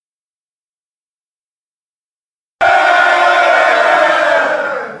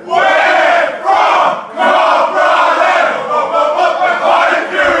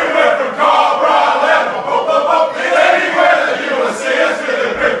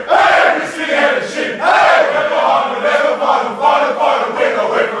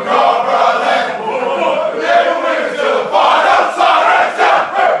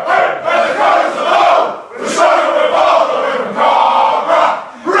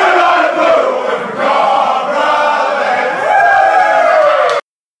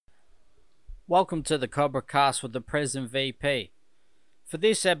Welcome to the Cobra Cast with the present VP. For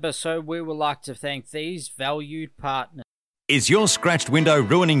this episode, we would like to thank these valued partners. Is your scratched window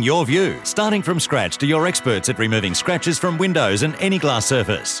ruining your view? Starting from scratch to your experts at removing scratches from windows and any glass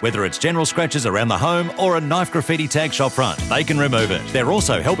surface. Whether it's general scratches around the home or a knife graffiti tag shop front, they can remove it. They're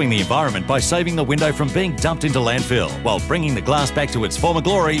also helping the environment by saving the window from being dumped into landfill, while bringing the glass back to its former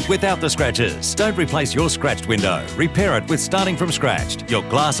glory without the scratches. Don't replace your scratched window. Repair it with Starting From Scratched, your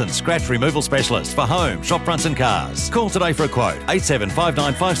glass and scratch removal specialist for home, shop fronts and cars. Call today for a quote,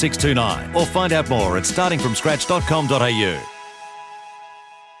 87595629, or find out more at startingfromscratch.com.au.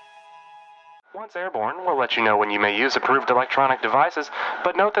 Once airborne, we'll let you know when you may use approved electronic devices,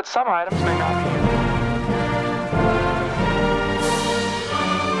 but note that some items may not be.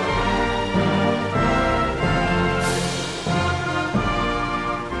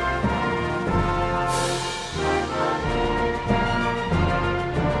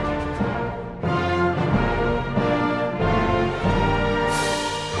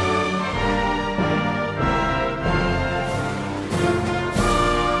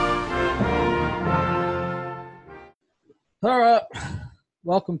 All right,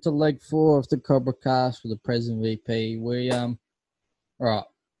 welcome to leg 4 of the Cobra Cast with the present VP. All right,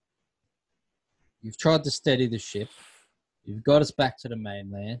 you've tried to steady the ship. You've got us back to the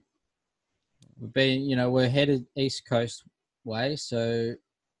mainland. We're headed East Coast way. So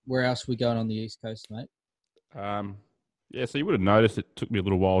where else are we going on the East Coast, mate? So you would have noticed it took me a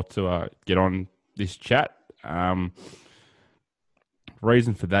little while to get on this chat.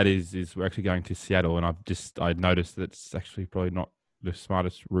 Reason for that is we're actually going to Seattle, and I noticed that it's actually probably not the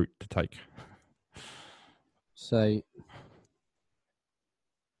smartest route to take. So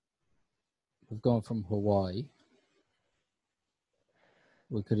we've gone from Hawaii.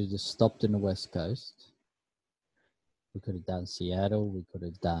 We could have just stopped in the West Coast. We could have done Seattle. We could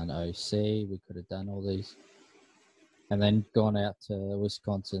have done OC. We could have done all these, and then gone out to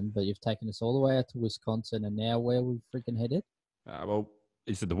Wisconsin. But you've taken us all the way out to Wisconsin, and now where we freaking headed? You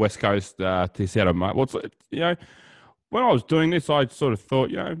said the West Coast to Seattle, mate. When I was doing this, I sort of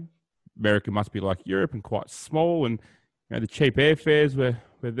thought, America must be like Europe and quite small, and the cheap airfares were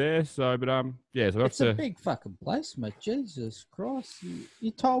there. So, It's a big fucking place, mate. Jesus Christ!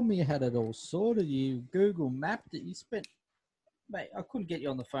 You told me you had it all sorted. You Google mapped it. You spent, mate. I couldn't get you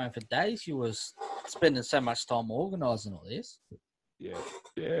on the phone for days. You was spending so much time organising all this. Yeah.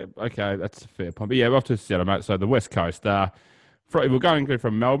 Okay, that's a fair point. But yeah, we're off to Seattle, mate. So the West Coast. If we're going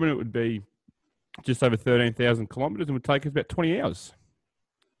from Melbourne, it would be just over 13,000 kilometres and would take us about 20 hours.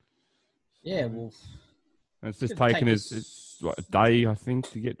 Yeah, well... And it's just taken us a day, I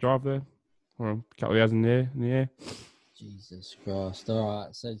think, to drive there. Or a couple of hours in the air. Jesus Christ. All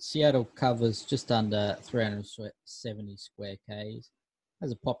right, so Seattle covers just under 370 square Ks.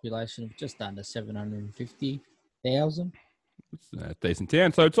 Has a population of just under 750,000. It's a decent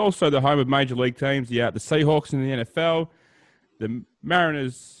town. So it's also the home of major league teams. The Seahawks in the NFL, the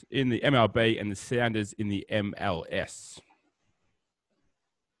Mariners in the MLB, and the Sounders in the MLS.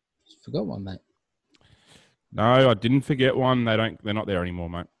 Forgot one, mate. No, I didn't forget one. They're not there anymore,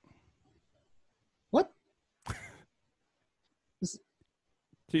 mate. What?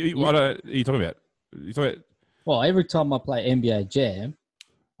 What are you talking about? Well, every time I play NBA Jam,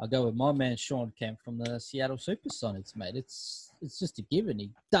 I go with my man Sean Kemp from the Seattle Supersonics, mate. It's just a given.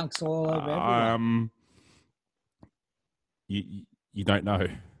 He dunks all over everyone. You don't know.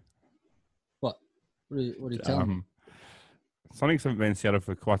 What? What are you telling me? Sonics haven't been in Seattle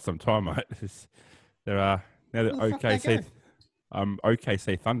for quite some time, mate. There are now the OKC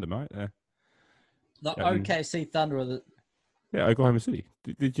Thunder, mate. The OKC Thunder or the... Yeah, Oklahoma City.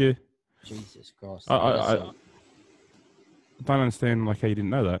 Did you? Jesus Christ. I don't understand how you didn't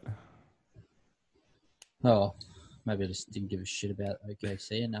know that. Oh, maybe I just didn't give a shit about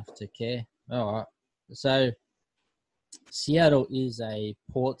OKC enough to care. All right. So, Seattle is a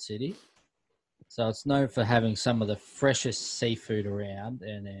port city. So it's known for having some of the freshest seafood around,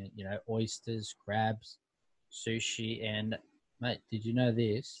 and oysters, crabs, sushi, and mate, did you know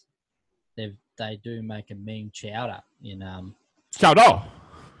this? They do make a mean chowder in Chowder.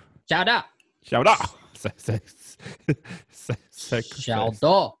 Chowder. Chowder. Chowder.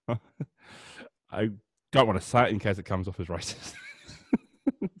 I don't want to say it in case it comes off as racist.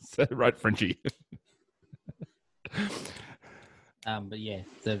 So, right, Frenchie. But yeah,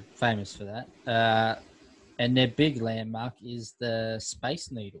 they're famous for that. And their big landmark is the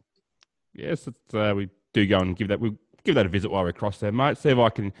Space Needle. Yes, we do go and give that a visit while we're across there, mate. See if I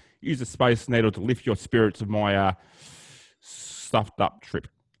can use the Space Needle to lift your spirits of my stuffed up trip.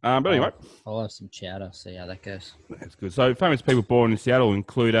 But anyway. I'll have some chowder, see how that goes. That's good. So famous people born in Seattle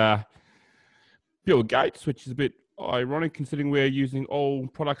include Bill Gates, which is a bit ironic considering we're using all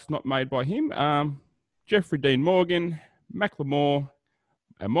products not made by him. Jeffrey Dean Morgan, Macklemore,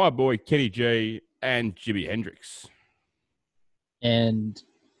 and my boy Kenny G and Jimi Hendrix. And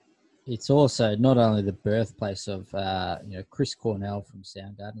it's also not only the birthplace of Chris Cornell from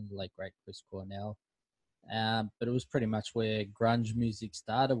Soundgarden, the late great Chris Cornell, but it was pretty much where grunge music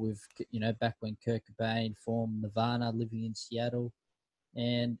started with, back when Kurt Cobain formed Nirvana, living in Seattle.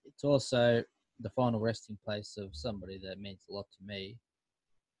 And it's also the final resting place of somebody that means a lot to me,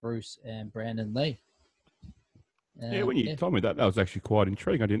 Bruce and Brandon Lee. When you told me that was actually quite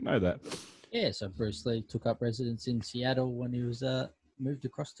intriguing. I didn't know that. Yeah, so Bruce Lee took up residence in Seattle when he was moved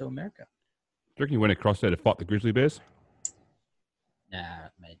across to America. Do you reckon he went across there to fight the Grizzly Bears? Nah,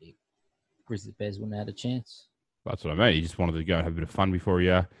 maybe. Grizzly Bears wouldn't have had a chance. That's what I mean. He just wanted to go and have a bit of fun before he,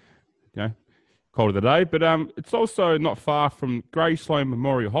 called it a day. But it's also not far from Grey Sloan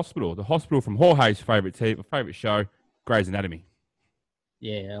Memorial Hospital, the hospital from Jorge's favourite show, Grey's Anatomy.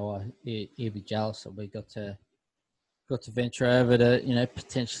 Yeah, well, he'd be jealous that we got to venture over to,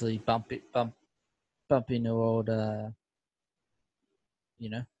 potentially bump into old,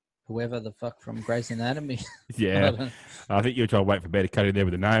 whoever the fuck from Grey's Anatomy. Yeah, I think you're trying to wait for Bear to cut in there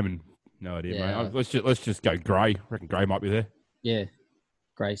with the name, and no idea, mate. Let's just go Grey. I reckon Grey might be there. Yeah,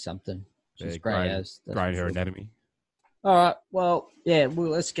 Grey something. Yeah, Grey in her anatomy. All right, well,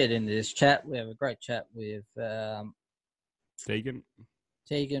 let's get into this chat. We have a great chat with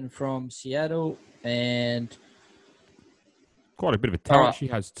Tegan from Seattle, and quite a bit of a talent she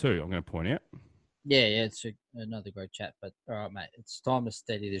has too, I'm going to point out. Yeah, it's another great chat. But all right, mate, it's time to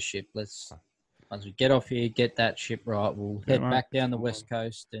steady the ship. Once we get off here, get that ship right, we'll head back down the West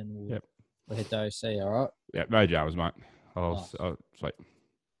Coast and we'll head to OC, all right? Yeah, no dramas, mate. I'll sweet.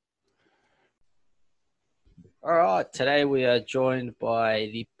 All right, today we are joined by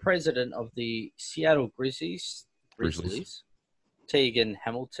the president of the Seattle Grizzlies, Tegan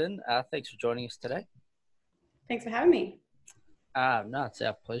Hamilton. Thanks for joining us today. Thanks for having me. No, it's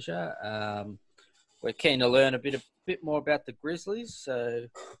our pleasure. We're keen to learn a bit more about the Grizzlies, so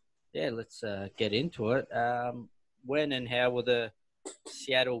let's get into it. When and how were the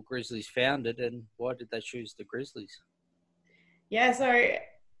Seattle Grizzlies founded, and why did they choose the Grizzlies? Yeah, so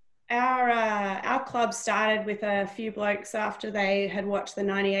our club started with a few blokes after they had watched the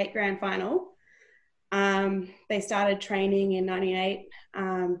 98 grand final. They started training in 98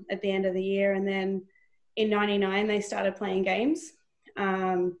 at the end of the year, and then in 99 they started playing games.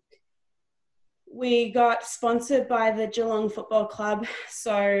 We got sponsored by the Geelong Football Club,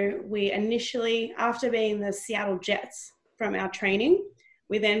 so we initially, after being the Seattle Jets from our training,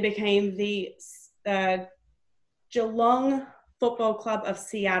 we then became the Geelong Football Club of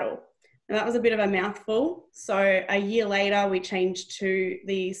Seattle. And that was a bit of a mouthful. So a year later, we changed to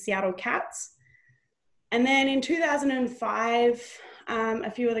the Seattle Cats. And then in 2005,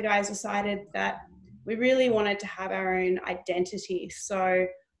 a few of the guys decided that we really wanted to have our own identity. So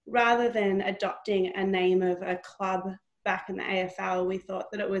rather than adopting a name of a club back in the AFL, we thought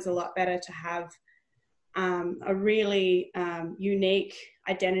that it was a lot better to have a really unique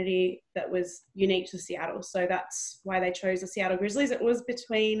identity that was unique to Seattle. So that's why they chose the Seattle Grizzlies. It was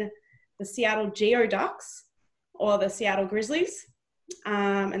between the Seattle Geoducks or the Seattle Grizzlies,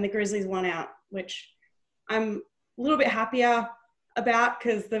 and the Grizzlies won out, which I'm a little bit happier about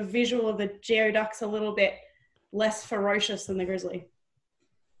because the visual of the Geoduck's a little bit less ferocious than the Grizzly.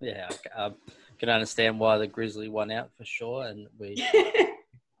 Yeah, I can understand why the Grizzly won out for sure, and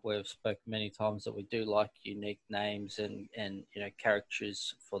we've spoken many times that we do like unique names and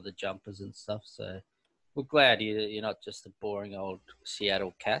characters for the jumpers and stuff. So we're glad you're not just the boring old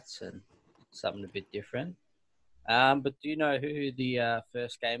Seattle Cats and something a bit different. But do you know who the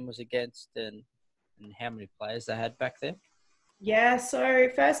first game was against and how many players they had back then? Yeah, so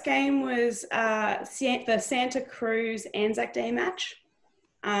first game was the Santa Cruz Anzac Day match.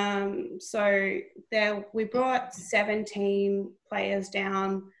 So there we brought 17 players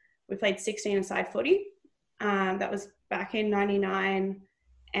down. We played 16-a-side footy. That was back in 99.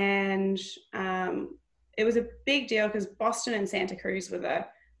 And it was a big deal because Boston and Santa Cruz were the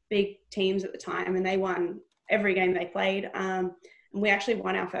big teams at the time, and they won every game they played. And we actually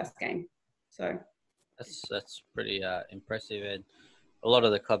won our first game. So that's pretty impressive. And a lot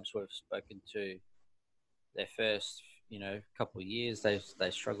of the clubs we've spoken to, their first couple of years, they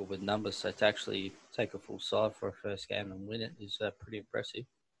struggle with numbers. So to actually take a full side for a first game and win it is pretty impressive.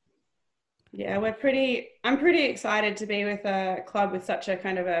 Yeah, I'm pretty excited to be with a club with such a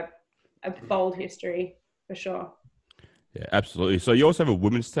kind of a bold history, for sure. Yeah, absolutely. So you also have a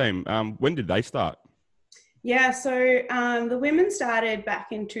women's team. When did they start? Yeah, so the women started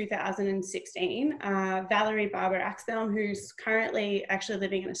back in 2016. Valerie Barber Axelm, who's currently actually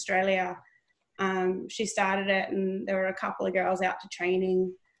living in Australia, she started it, and there were a couple of girls out to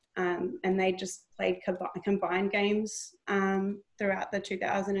training, and they just played combined games throughout the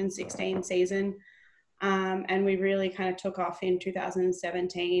 2016 season. And we really kind of took off in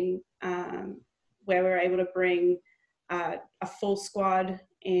 2017, where we were able to bring a full squad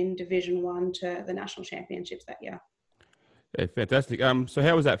in Division 1 to the national championships that year. Yeah, fantastic. So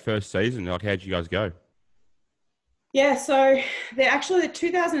how was that first season? Like, how'd you guys go? Yeah, so the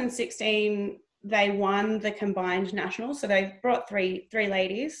 2016, they won the combined nationals. So they brought three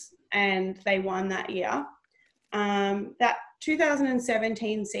ladies, and they won that year. That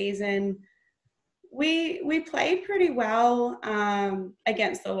 2017 season, we played pretty well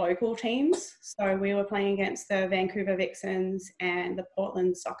against the local teams. So we were playing against the Vancouver Vixens and the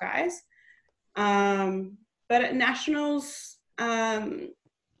Portland Sockeyes. But at nationals,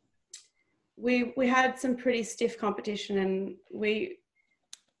 we had some pretty stiff competition, and we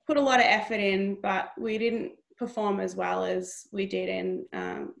put a lot of effort in, but we didn't perform as well as we did in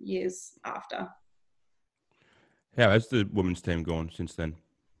years after. How has the women's team gone since then?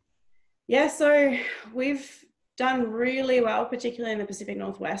 Yeah, so we've done really well, particularly in the Pacific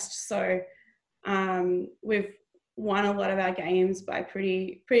Northwest. So we've won a lot of our games by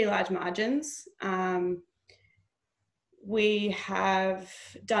pretty large margins. We have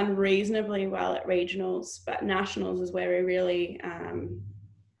done reasonably well at regionals, but nationals is where we really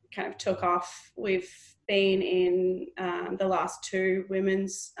kind of took off. We've been in the last two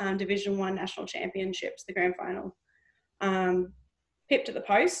women's Division 1 national championships, the grand final. Pipped at the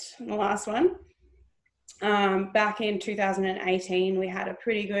post in the last one. Back in 2018, we had a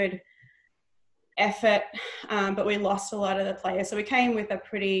pretty good effort, but we lost a lot of the players. So we came with a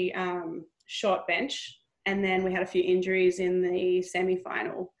pretty short bench, and then we had a few injuries in the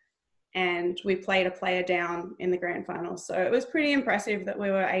semi-final, and we played a player down in the grand final. So it was pretty impressive that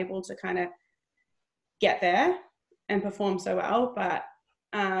we were able to kind of get there and perform so well, but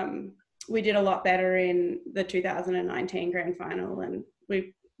we did a lot better in the 2019 grand final, and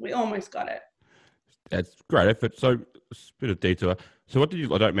we almost got it. That's great effort. So, a bit of detour. So what did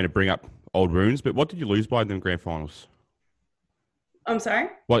you, I don't mean to bring up old wounds, but what did you lose by in them grand finals? I'm sorry?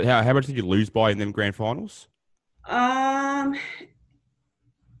 How much did you lose by in them grand finals? I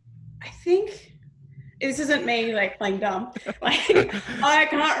think this isn't me like playing dumb. Like, I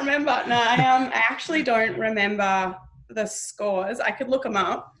can't remember. No, I actually don't remember the scores. I could look them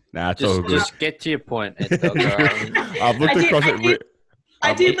up. Nah, it's all good. Just get to your point, Ed. I've looked across it.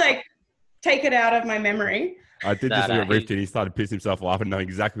 I did like take it out of my memory. I did this with Rift, and he started pissing himself off and knowing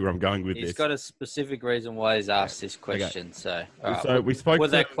exactly where I'm going with this. He's got a specific reason why he's asked this question. Okay. So we spoke. Were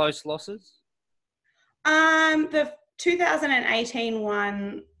there close losses? The 2018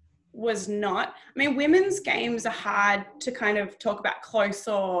 one was not. I mean, women's games are hard to kind of talk about close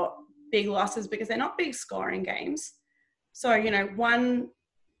or big losses because they're not big scoring games. So, you know, one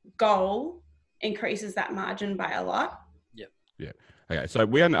goal increases that margin by a lot. Yeah. Okay. So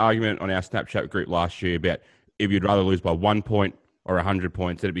we had an argument on our Snapchat group last year about if you'd rather lose by 1 point or 100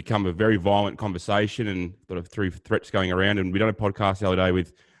 points. It had become a very violent conversation and sort of through threats going around. And we done a podcast the other day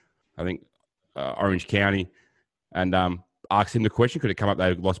with, I think, Orange County, and asked him the question, could it come up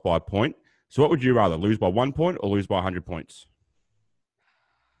they lost by a point? So what would you rather, lose by 1 point or lose by 100 points?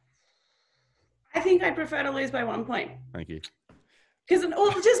 I think I'd prefer to lose by 1 point. Thank you. Because,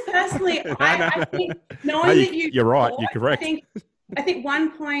 just personally, I think knowing that you're right, fought, you're correct. I think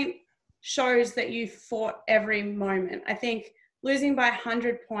 1 point shows that you fought every moment. I think losing by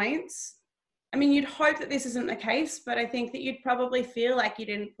 100 points, I mean, you'd hope that this isn't the case, but I think that you'd probably feel like you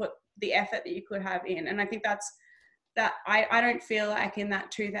didn't put the effort that you could have in. And I think that I don't feel like in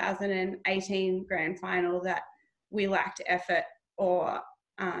that 2018 grand final that we lacked effort or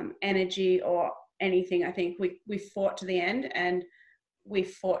energy or anything. I think we fought to the end, and we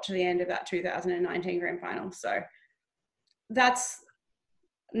fought to the end of that 2019 grand final. So that's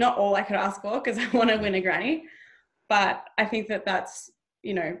not all I could ask for because I want to win a granny, but I think that that's,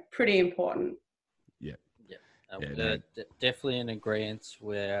 you know, pretty important. Yeah. Definitely in agreement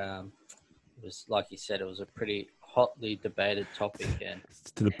where it was, like you said, it was a pretty hotly debated topic. And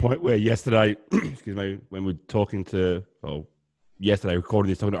to the point where yesterday, excuse me, when we're talking yesterday recording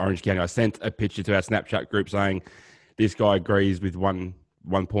this, talking to Orange County, I sent a picture to our Snapchat group saying this guy agrees with one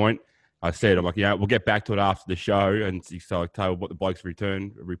point. I said, I'm like, yeah, we'll get back to it after the show. And so I tell what the blokes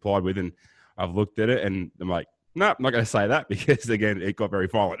replied with, and I've looked at it and I'm like, no, I'm not going to say that because, again, it got very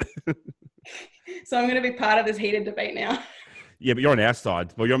violent. So I'm going to be part of this heated debate now. Yeah, but you're on our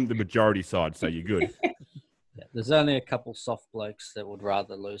side. Well, you're on the majority side, so you're good. there's only a couple soft blokes that would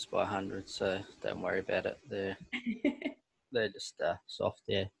rather lose by 100, so don't worry about it. They're just soft,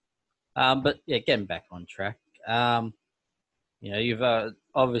 yeah. But yeah, getting back on track. You've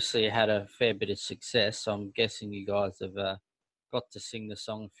obviously had a fair bit of success, so I'm guessing you guys have got to sing the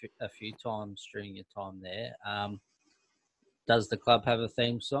song a few times during your time there. Does the club have a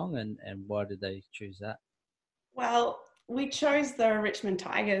theme song, and why did they choose that? Well, we chose the Richmond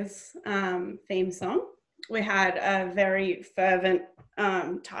Tigers theme song. We had a very fervent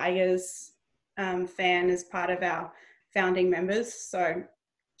Tigers fan as part of our founding members. So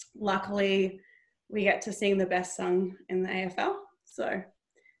luckily we get to sing the best song in the AFL. So,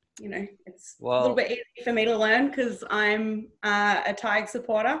 it's a little bit easy for me to learn because I'm a Tigers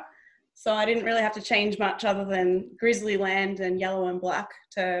supporter. So I didn't really have to change much other than Grizzly Land and yellow and black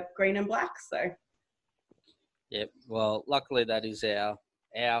to green and black. So, yep. Well, luckily that is our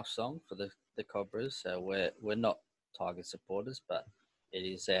song for the Cobras. So we're not Tiger supporters, but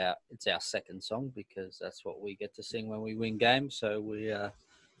it's our second song because that's what we get to sing when we win games. So we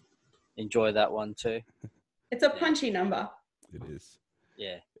enjoy that one too. It's a punchy number. It is.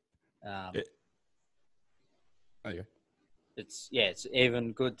 Yeah. There you go. It's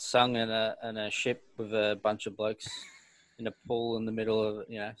even good sung in a ship with a bunch of blokes in a pool in the middle of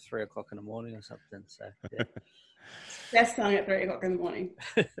 3 o'clock in the morning or something. So yeah. Best sung at 3 o'clock in the morning.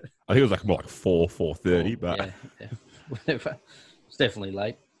 I think it was more like 4:30, but yeah. Whatever. It's definitely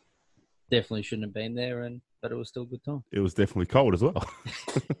late. Definitely shouldn't have been there, but it was still a good time. It was definitely cold as well.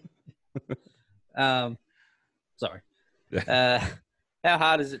 Sorry. How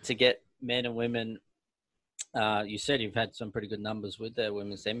hard is it to get men and women? You said you've had some pretty good numbers with the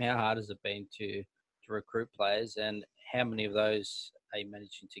women's team. How hard has it been to recruit players, and how many of those are you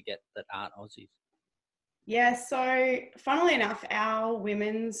managing to get that aren't Aussies? Yeah, so funnily enough, our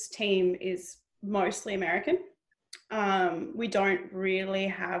women's team is mostly American. We don't really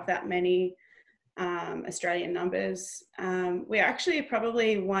have that many Australian numbers. We're actually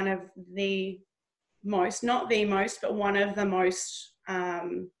probably one of the most, not the most, but one of the most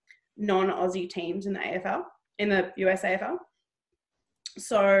non-Aussie teams in the AFL, in the US AFL.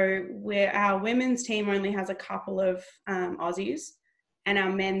 So our women's team only has a couple of Aussies, and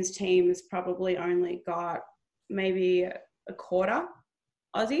our men's team has probably only got maybe a quarter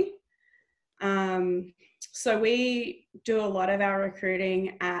Aussie. So we do a lot of our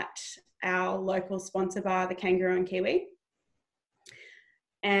recruiting at our local sponsor bar, the Kangaroo and Kiwi.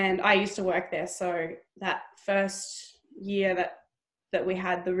 And I used to work there. So that first year that we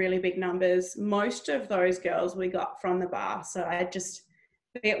had the really big numbers, most of those girls we got from the bar. So I'd just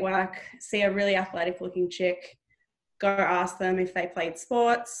be at work, see a really athletic looking chick, go ask them if they played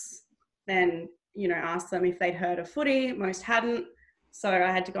sports, then, ask them if they'd heard of footy. Most hadn't. So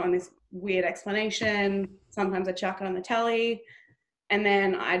I had to go on this weird explanation. Sometimes I chuck it on the telly. And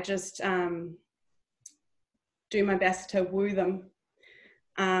then I just do my best to woo them.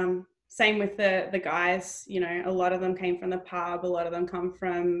 Same with the guys, a lot of them came from the pub. A lot of them come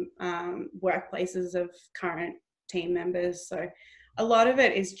from workplaces of current team members. So a lot of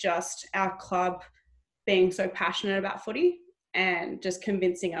it is just our club being so passionate about footy and just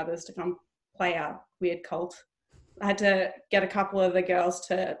convincing others to come play our weird cult. I had to get a couple of the girls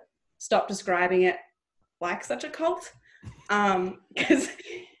to stop describing it like such a cult, because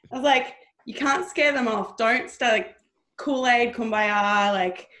I was like, you can't scare them off. Don't start like Kool-Aid, Kumbaya,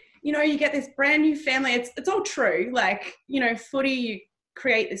 like, you get this brand new family. It's all true. Like, footy, you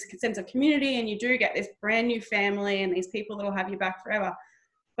create this sense of community and you do get this brand new family and these people that will have you back forever.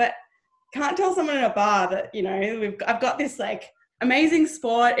 But can't tell someone in a bar that, I've got this like amazing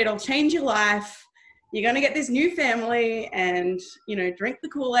sport. It'll change your life. You're going to get this new family and, drink the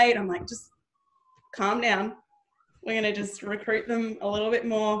Kool-Aid. I'm like, just calm down. We're going to just recruit them a little bit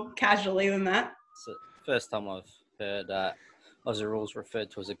more casually than that. It's the first time I've heard Aussie Rules referred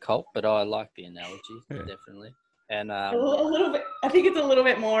to as a cult, but I like the analogy, definitely. And a little bit. I think it's a little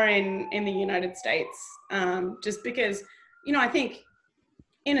bit more in the United States, just because, I think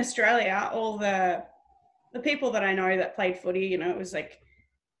in Australia, all the people that I know that played footy, it was like,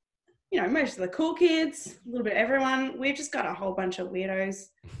 most of the cool kids, a little bit of everyone. We've just got a whole bunch of weirdos.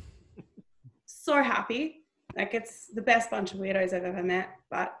 So happy. Like, it's the best bunch of weirdos I've ever met.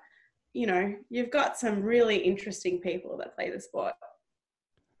 But, you've got some really interesting people that play the sport.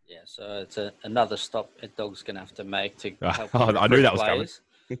 Yeah, so it's another stop Ed Dog's going to have to make to help I knew that was coming.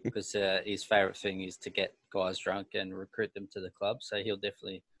 Because his favourite thing is to get guys drunk and recruit them to the club. So he'll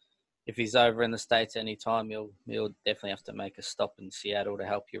definitely, if he's over in the States anytime, he'll definitely have to make a stop in Seattle to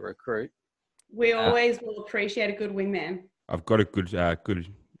help you recruit. We always will appreciate a good wingman. I've got a good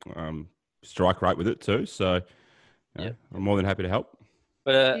strike rate with it too. So Yep. I'm more than happy to help.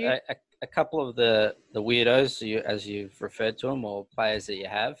 But a couple of the weirdos, as you've referred to them, or players that you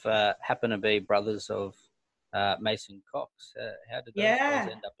have, happen to be brothers of Mason Cox. How did those guys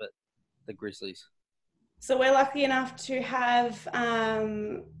end up at the Grizzlies? So we're lucky enough to have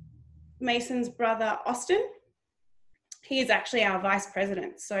Mason's brother, Austin. He is actually our vice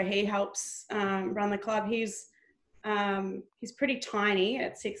president. So he helps run the club. He's pretty tiny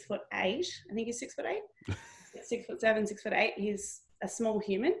at 6'8". I think he's 6'8". 6'7", 6'8". He's a small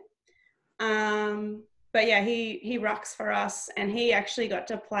human. But yeah, he rucks for us, and he actually got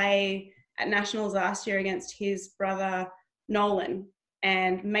to play at Nationals last year against his brother Nolan,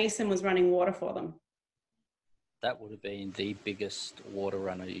 and Mason was running water for them. That would have been the biggest water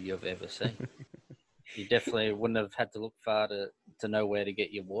runner you've ever seen. You definitely wouldn't have had to look far to know where to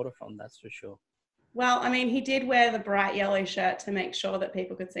get your water from, that's for sure. Well, I mean, he did wear the bright yellow shirt to make sure that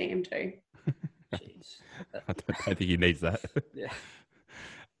people could see him too. Jeez. I don't think he needs that. Yeah.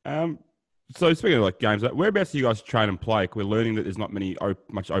 So speaking of like games, whereabouts do you guys train and play? We're learning that there's not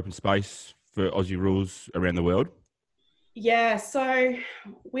much open space for Aussie rules around the world. Yeah, so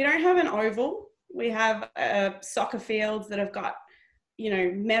we don't have an oval. We have soccer fields that have got,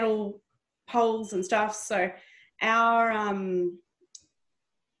 metal poles and stuff. So our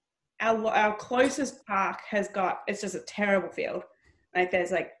closest park it's just a terrible field. Like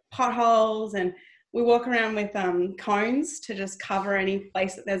there's like potholes, and we walk around with cones to just cover any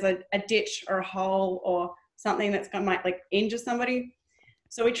place that there's a ditch or a hole or something might like injure somebody.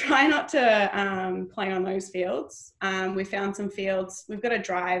 So we try not to play on those fields. We found some fields. We've got to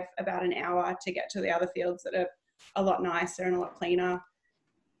drive about an hour to get to the other fields that are a lot nicer and a lot cleaner.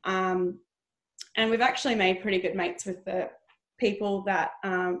 And we've actually made pretty good mates with the people that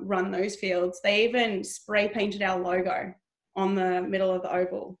run those fields. They even spray painted our logo on the middle of the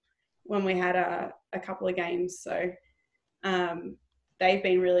oval when we had a couple of games. So they've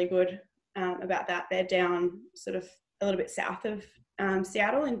been really good about that. They're down sort of a little bit south of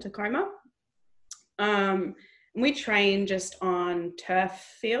Seattle in Tacoma. We train just on turf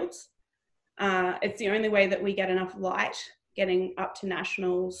fields. It's the only way that we get enough light getting up to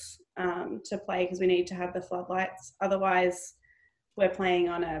nationals to play, because we need to have the floodlights. Otherwise, we're playing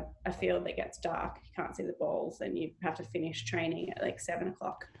on a field that gets dark. You can't see the balls, and you have to finish training at like 7:00.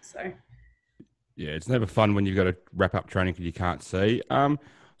 So yeah, it's never fun when you've got to wrap up training because you can't see.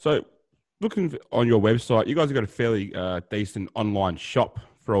 So looking on your website, you guys have got a fairly decent online shop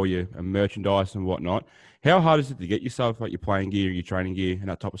for all your merchandise and whatnot. How hard is it to get yourself like your playing gear, your training gear, and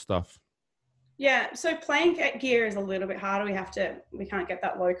that type of stuff? Yeah, so playing gear is a little bit harder. We can't get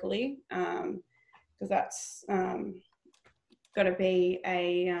that locally because that's got to be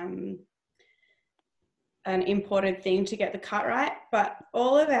an imported thing to get the cut right. But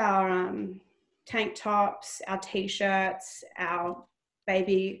all of our tank tops, our t-shirts, our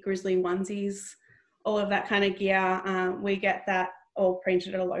baby Grizzly onesies, all of that kind of gear, we get that all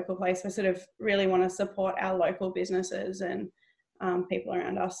printed at a local place. We sort of really want to support our local businesses and people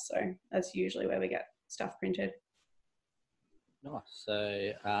around us. So that's usually where we get stuff printed. Nice.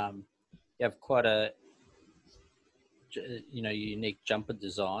 So you have quite a unique jumper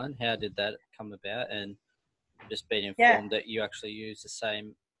design. How did that come about? And just being informed that you actually use the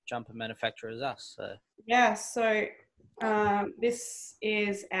same jumper manufacturer as us. So. Yeah. So this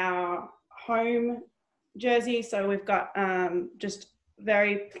is our home jersey. So we've got just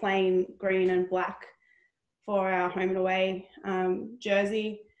very plain green and black for our home and away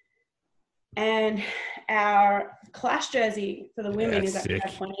jersey. And our Clash jersey for the women is actually our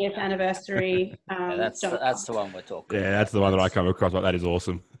 20th anniversary. That's the one we're talking about. Yeah, that's the one that I come across. Like, that is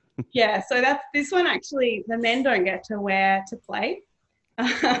awesome. Yeah, so this one actually, the men don't get to wear to play.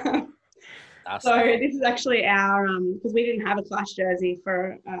 So this is actually our, because we didn't have a Clash jersey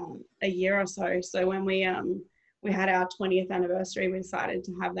for a year or so. So when we had our 20th anniversary, we decided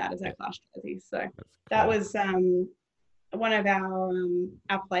to have that as our Clash jersey. So that was one of our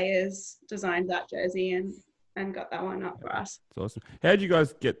players designed that jersey and got that one up for us. That's awesome. How did you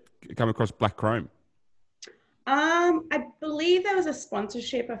guys come across Black Chrome? I believe there was a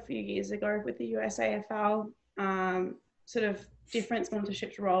sponsorship a few years ago with the USAFL. Sort of different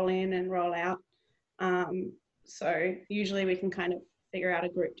sponsorships roll in and roll out. So usually we can kind of figure out a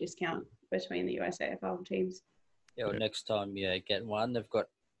group discount between the USAFL teams. Yeah, well, next time you get one, they've got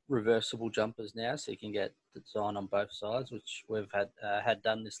reversible jumpers now, so you can get the design on both sides, which we've had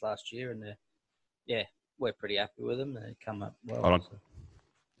done this last year, and we're pretty happy with them. They come up well. Hold on.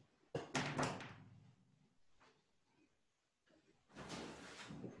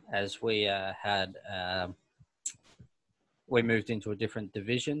 As we had we moved into a different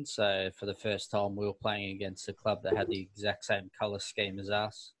division. So for the first time, we were playing against a club that had the exact same colour scheme as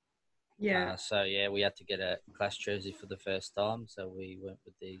us. Yeah. So yeah, we had to get a Clash jersey for the first time. So we went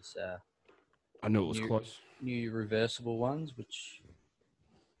with these I knew it was close. new reversible ones, which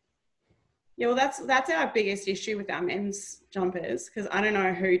Yeah, well, that's our biggest issue with our men's jumpers, because I don't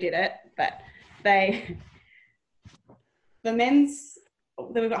know who did it, but the men's,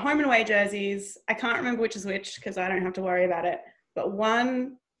 we've got home and away jerseys. I can't remember which is which because I don't have to worry about it. But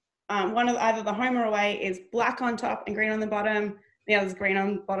one of either the home or away is black on top and green on the bottom. The other's green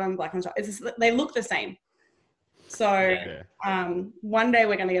on bottom, black on top. They look the same. So one day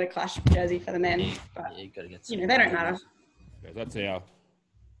we're going to get a Clash jersey for the men, but you got to get. They don't matter. Yeah, that's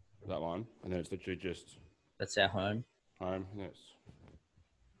that one, and then it's literally just That's our home. home. And it's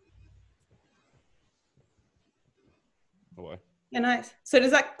away. Yeah, nice. So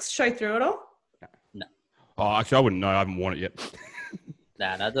does that show through at all? No. Oh, actually, I wouldn't know. I haven't worn it yet.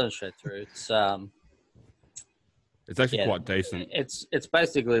 No, it doesn't show through. It's actually quite decent. It's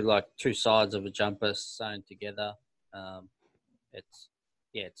basically like two sides of a jumper sewn together.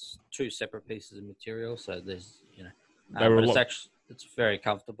 It's two separate pieces of material. So there's it's very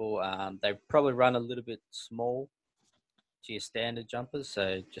comfortable. They probably run a little bit small to your standard jumpers,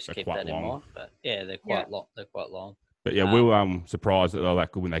 so just They're keep quite that long. in mind. But yeah, they're quite long. They're quite long. But yeah, we were surprised that they were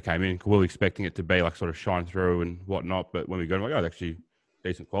that good when they came in. We were expecting it to be like sort of shine through and whatnot. But when we got them, like, it's actually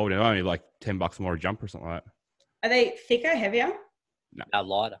decent quality. And only like $10 more a jumper or something like that. Are they thicker, heavier? No,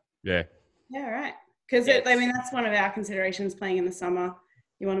 lighter. Yeah. Yeah, right. Because that's one of our considerations playing in the summer.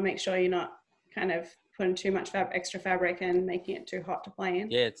 You want to make sure you're not kind of putting too much extra fabric and making it too hot to play in.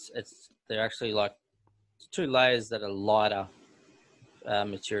 Yeah, they're actually like two layers that are lighter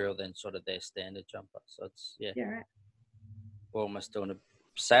material than sort of their standard jumper. So it's right. We're almost doing a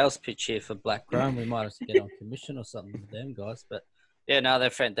sales pitch here for Black Chrome. We might have to get on commission or something with them guys. But yeah, no, they're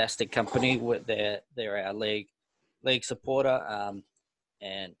a fantastic company. They're our league supporter,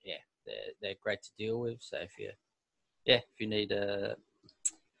 and yeah, they're great to deal with. So if you need a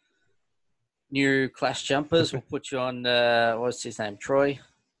new Clash jumpers, we'll put you on. What's his name? Troy.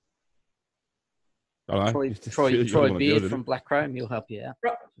 I don't know. Troy Beard from Black Chrome. He'll help you out.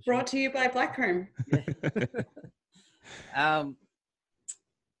 Brought to you by Black Chrome. All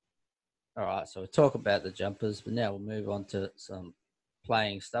right, so we'll talk about the jumpers, but now we'll move on to some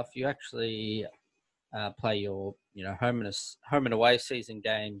playing stuff. You actually play your home and away season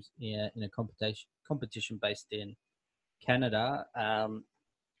games in a competition based in Canada.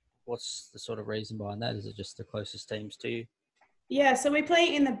 What's the sort of reason behind that? Is it just the closest teams to you? Yeah, so we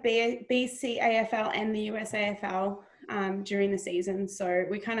play in the BC AFL and the US AFL during the season. So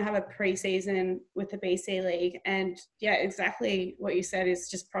we kind of have a pre-season with the BC League. And yeah, exactly what you said is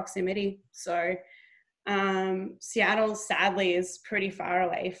just proximity. So Seattle, sadly, is pretty far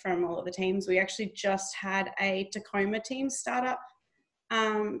away from all of the teams. We actually just had a Tacoma team start up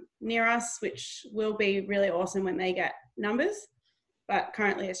near us, which will be really awesome when they get numbers. But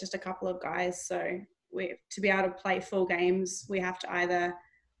currently it's just a couple of guys. So to be able to play full games, we have to either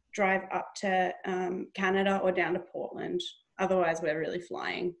drive up to Canada or down to Portland. Otherwise, we're really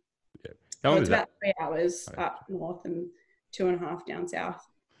flying. Yeah. So it's about 3 hours up north and 2.5 down south.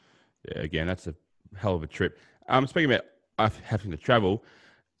 Yeah, again, that's a hell of a trip. Speaking about having to travel,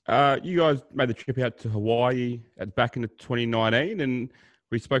 you guys made the trip out to Hawaii back in 2019, and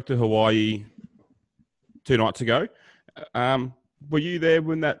we spoke to Hawaii 2 nights ago. Were you there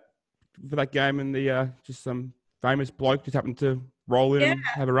for that game, and just some famous bloke just happened to roll in and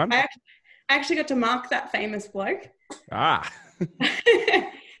have a run? I actually got to mark that famous bloke. Ah.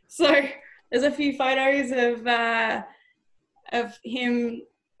 So there's a few photos of him.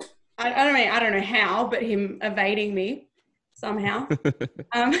 I don't know how, but him evading me somehow.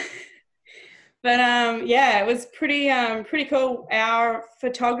 Yeah, it was pretty cool. Our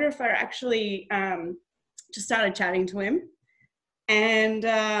photographer actually just started chatting to him. And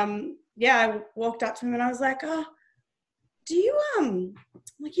I walked up to him and I was like, "Oh, do you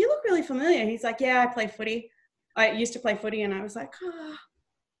you look really familiar?" He's like, "Yeah, I play footy. I used to play footy." And I was like, "Oh,"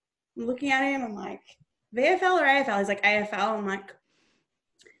 I'm looking at him. I'm like, "VFL or AFL?" He's like, "AFL." I'm like,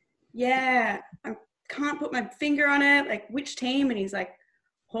 "Yeah, I can't put my finger on it. Like, which team?" And he's like,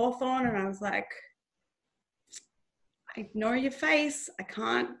 "Hawthorn." And I was like, "I know your face. I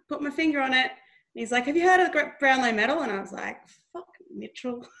can't put my finger on it." And he's like, "Have you heard of the Brownlow Medal?" And I was like, "Fuck,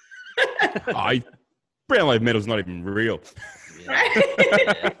 Mitchell." Brownlow Medal's not even real.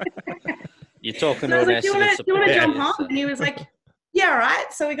 Yeah. You're talking so I was to like, "Do you want to jump on?" And he was like, "Yeah, all right."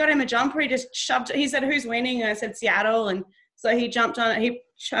 So we got him a jumper. He just shoved. He said, "Who's winning?" And I said, "Seattle." And so he jumped on. He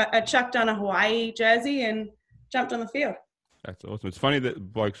chucked on a Hawaii jersey and jumped on the field. That's awesome. It's funny that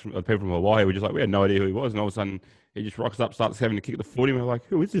people from Hawaii were just like, we had no idea who he was, and all of a sudden he just rocks up, starts having to kick the footy, and we're like,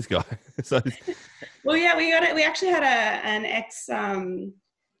 who is this guy? So, well, yeah, we actually had an ex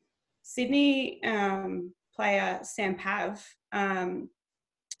Sydney player, Sam Pav, and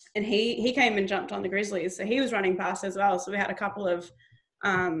he came and jumped on the Grizzlies, so he was running past as well. So we had a couple of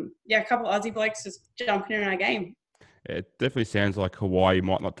Aussie blokes just jumping in our game. it definitely sounds like Hawaii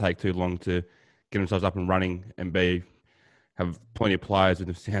might not take too long to get themselves up and running and have plenty of players with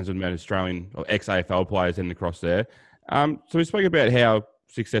the sounds of amount of Australian or ex-AFL players in across there. So we spoke about how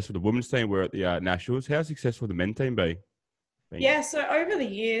successful the women's team were at the Nationals. How successful the men's team be? Yeah, so over the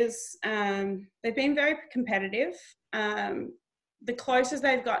years, they've been very competitive. The closest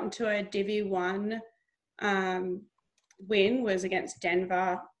they've gotten to a Divi 1 win was against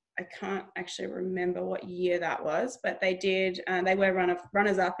Denver. I can't actually remember what year that was, but they did. They were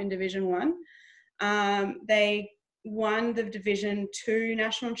runners-up in Division 1. They won the Division 2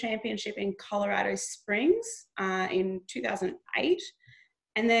 national championship in Colorado Springs in 2008.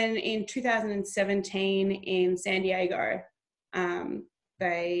 And then in 2017 in San Diego,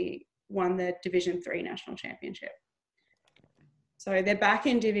 they won the Division 3 national championship. So they're back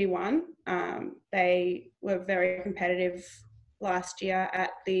in Divi 1. They were very competitive last year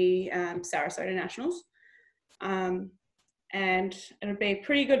at the Sarasota Nationals. And it'd be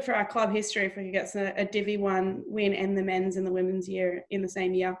pretty good for our club history if we could get a Divi 1 win and the men's and the women's year in the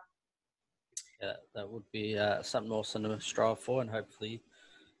same year. Yeah, that would be something awesome to strive for, and hopefully,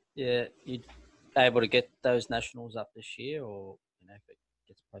 yeah, you'd be able to get those nationals up this year, or if it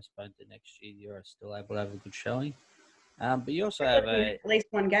gets postponed to next year, you're still able to have a good showing. But you also have at least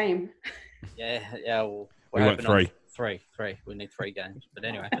one game. Yeah. Well, we want three. Three. We need 3 games. But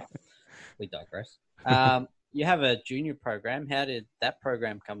anyway, we digress. You have a junior program. How did that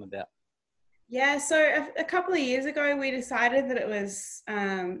program come about? Yeah, so a couple of years ago, we decided that it was,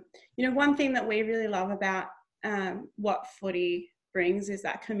 one thing that we really love about what footy brings is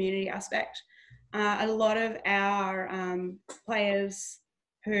that community aspect. A lot of our players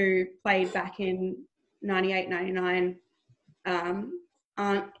who played back in 98, 99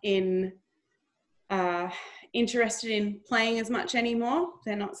 aren't interested in playing as much anymore.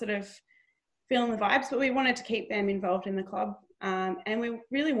 They're not sort of feeling the vibes, but we wanted to keep them involved in the club. And we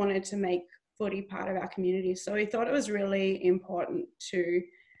really wanted to make footy part of our community. So we thought it was really important to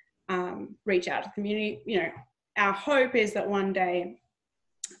reach out to the community. Our hope is that one day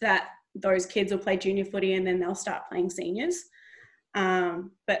that those kids will play junior footy and then they'll start playing seniors.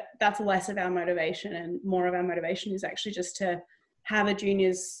 But that's less of our motivation, and more of our motivation is actually just to have a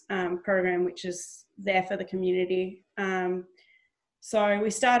juniors program which is there for the community. So we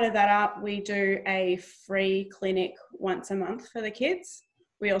started that up. We do a free clinic once a month for the kids.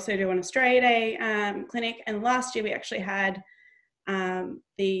 We also do an Australia Day clinic. And last year we actually had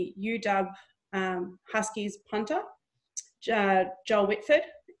the UW Huskies punter, Joel Whitford,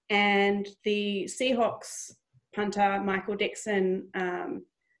 and the Seahawks punter, Michael Dixon,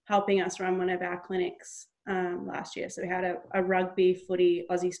 helping us run one of our clinics last year. So we had a rugby footy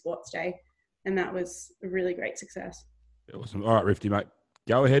Aussie Sports Day, and that was a really great success. Awesome. All right, Rifty, mate,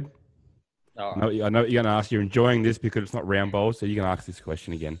 go ahead. All right. I know what you're going to ask. You're enjoying this because it's not round bowls, so you're going to ask this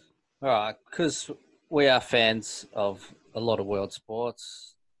question again. All right, because we are fans of a lot of world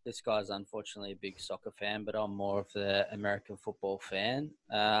sports. This guy's unfortunately a big soccer fan, but I'm more of the American football fan.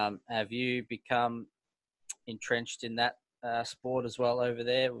 Have you become entrenched in that sport as well over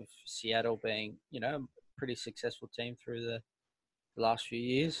there, with Seattle being, a pretty successful team through the last few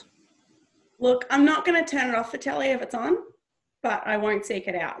years? Look, I'm not going to turn it off the telly if it's on, but I won't seek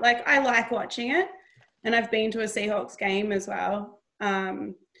it out. I like watching it, and I've been to a Seahawks game as well.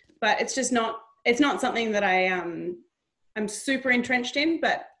 But it's just not something that I'm super entrenched in,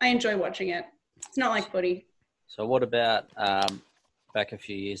 but I enjoy watching it. It's not like footy. So what about back a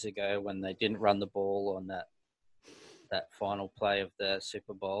few years ago when they didn't run the ball on that final play of the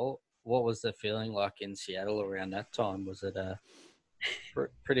Super Bowl? What was the feeling like in Seattle around that time? Was it a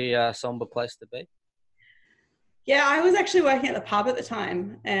pretty somber place to be? Yeah, I was actually working at the pub at the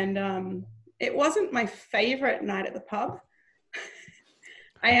time, and it wasn't my favorite night at the pub.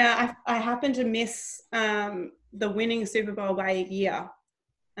 I happened to miss the winning Super Bowl by a year.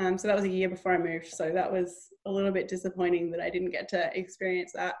 So that was a year before I moved. So that was a little bit disappointing that I didn't get to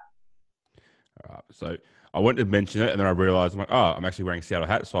experience that. All right, so I wanted to mention it, and then I realised, I'm actually wearing Seattle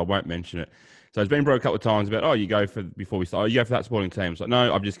hat, so I won't mention it. So it's been brought a couple of times about, you go for that sporting team. It's like,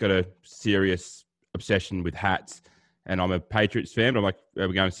 no, I've just got a serious obsession with hats, and I'm a Patriots fan. But I'm like, are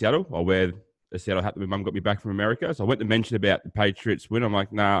we going to Seattle? I'll wear a Seattle hat that my mum got me back from America. So I went to mention about the Patriots win. I'm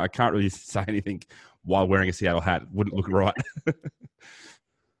like, nah, I can't really say anything while wearing a Seattle hat. Wouldn't look right.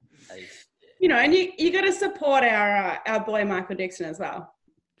 You know, and you got to support our boy Michael Dixon as well.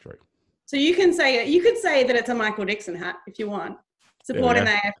 True. So you could say that it's a Michael Dixon hat if you want. Supporting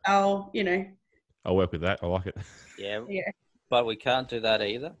the AFL, you know. I'll work with that. I like it. Yeah. But we can't do that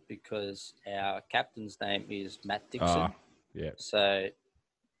either because our captain's name is Matt Dixon. Yeah. So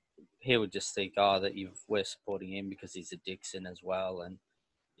he would just think, that we're supporting him because he's a Dixon as well. And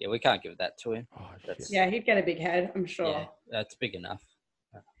yeah, we can't give that to him. Yeah, he'd get a big head, I'm sure. Yeah, that's big enough.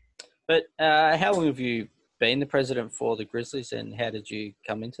 But how long have you been the president for the Grizzlies and how did you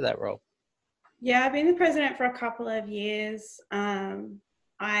come into that role? Yeah, I've been the president for a couple of years.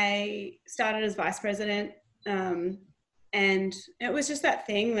 I started as vice president, and it was just that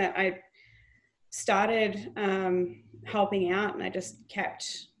thing that I started helping out, and I just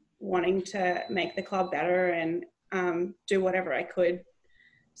kept wanting to make the club better and do whatever I could.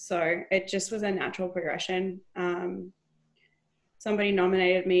 So it just was a natural progression. Somebody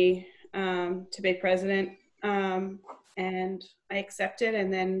nominated me to be president, and I accepted,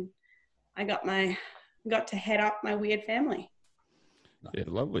 and then I got to head up my weird family. Yeah,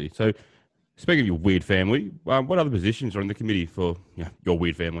 lovely. So, speaking of your weird family, what other positions are on the committee for your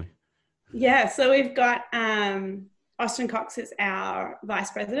weird family? Yeah, so we've got Austin Cox is our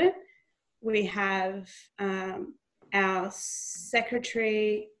vice president. We have our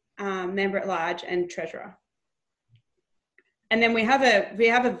secretary, member at large, and treasurer. And then we have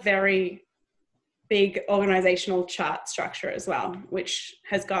a very big organizational chart structure as well, which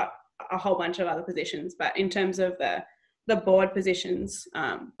has got a whole bunch of other positions. But in terms of the board positions,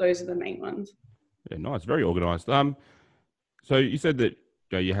 those are the main ones. Yeah, nice. Very organized. So you said that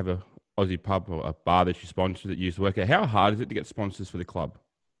you have a Aussie pub or a bar that you sponsor that you used to work at. How hard is it to get sponsors for the club?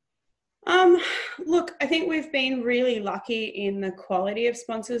 Look, I think we've been really lucky in the quality of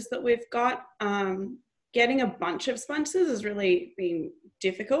sponsors that we've got. Getting a bunch of sponsors has really been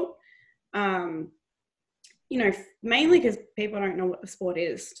difficult. You know, mainly because people don't know what the sport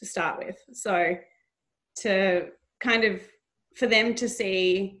is to start with. So to kind of, for them to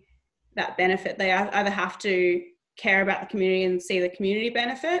see that benefit, they either have to care about the community and see the community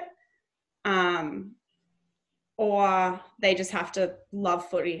benefit, or they just have to love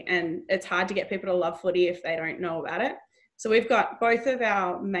footy. And it's hard to get people to love footy if they don't know about it. So we've got both of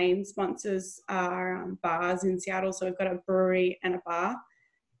our main sponsors are bars in Seattle. So we've got a brewery and a bar.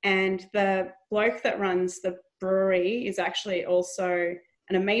 And the bloke that runs the brewery is actually also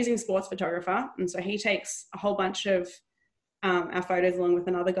an amazing sports photographer. And so he takes a whole bunch of our photos along with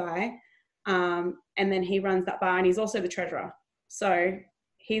another guy. And then he runs that bar and he's also the treasurer. So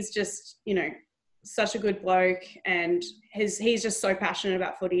he's just, you know, such a good bloke and he's just so passionate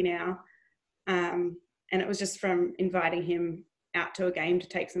about footy now. And it was just from inviting him out to a game to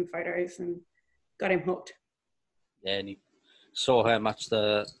take some photos and got him hooked. Yeah, and he saw how much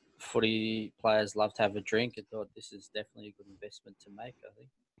the footy players love to have a drink and thought this is definitely a good investment to make, I think.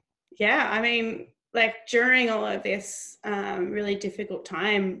 Yeah, I mean, like during all of this really difficult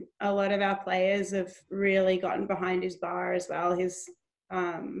time, a lot of our players have really gotten behind his bar as well, his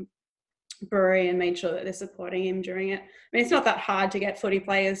brewery, and made sure that they're supporting him during it. I mean, it's not that hard to get footy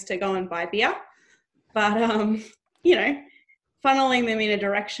players to go and buy beer, but, you know, funneling them in a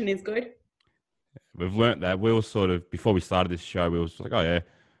direction is good. We've learnt that. We were sort of, before we started this show, we were like, oh yeah,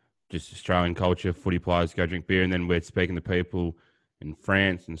 just Australian culture, footy players go drink beer. And then we're speaking to people in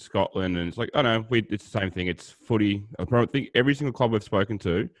France and Scotland. And it's like, oh no, it's the same thing. It's footy. I think every single club we've spoken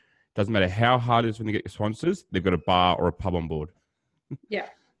to, doesn't matter how hard it is when they get your sponsors, they've got a bar or a pub on board. Yeah.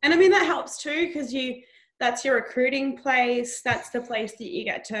 And I mean, that helps too, because that's your recruiting place. That's the place that you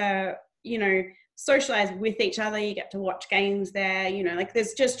get to, you know, socialize with each other. You get to watch games there. You know, like there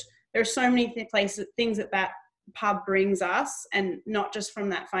are so many things that pub brings us, and not just from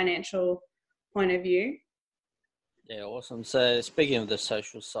that financial point of view. Yeah, awesome. So speaking of the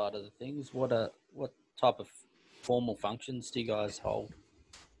social side of the things, what type of formal functions do you guys hold?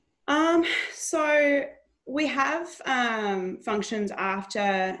 So we have functions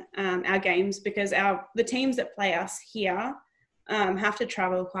after our games, because the teams that play us here have to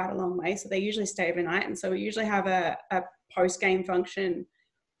travel quite a long way, so they usually stay overnight, and so we usually have a post-game function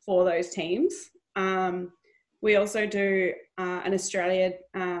for those teams. We also do an Australia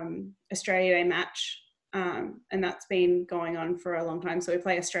Day match, and that's been going on for a long time. So we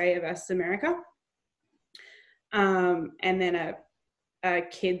play Australia versus America, and then a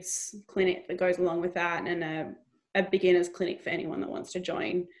kids clinic that goes along with that, and a beginners clinic for anyone that wants to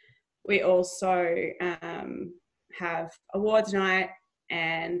join. We also have awards night,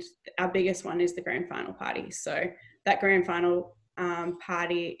 and our biggest one is the grand final party. So that grand final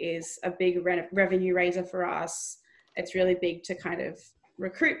party is a big revenue raiser for us. It's really big to kind of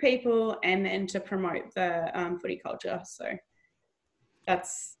recruit people and then to promote the footy culture. So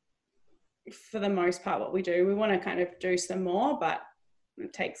that's, for the most part, what we do. We want to kind of do some more, but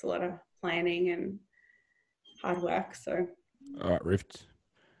it takes a lot of planning and hard work. So, all right, Rift.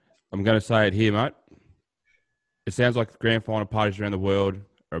 I'm going to say it here, mate. It sounds like the grand final parties around the world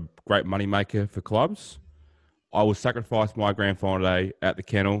are a great money maker for clubs. I will sacrifice my grand final day at the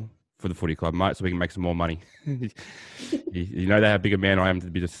Kennel for the footy club, mate, so we can make some more money. you know how big a man I am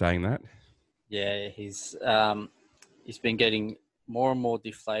to be just saying that. Yeah, he's been getting more and more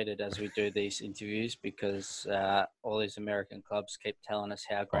deflated as we do these interviews because all these American clubs keep telling us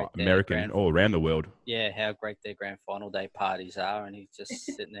how great all around the world. Yeah, how great their grand final day parties are, and he's just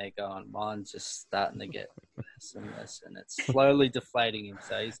sitting there going, "Mine's just starting to get less and less," and it's slowly deflating him.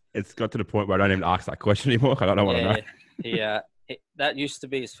 So it's got to the point where I don't even ask that question anymore. I don't want to know. That used to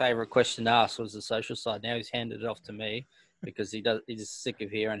be his favourite question to ask, was the social side. Now he's handed it off to me because he's sick of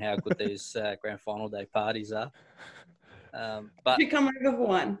hearing how good these grand final day parties are. But you come over for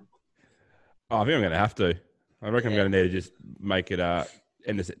one. Oh, I think I'm going to have to. I reckon I'm going to need to just make it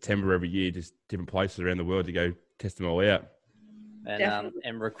end of September every year, just different places around the world to go test them all out.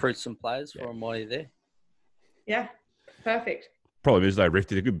 And recruit some players for them while you're there. Yeah, perfect. Problem is, though, Rift,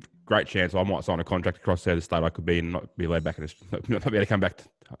 there's a great chance I might sign a contract across the state I could be and not be allowed back, not be able to come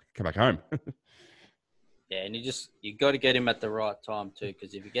back home. Yeah, and you got to get him at the right time too,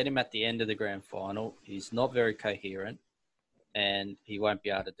 because if you get him at the end of the grand final, he's not very coherent, and he won't be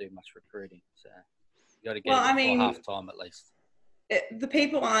able to do much recruiting. So you got to get him before half time at least. The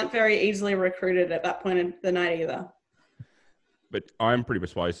people aren't very easily recruited at that point in the night either. But I'm pretty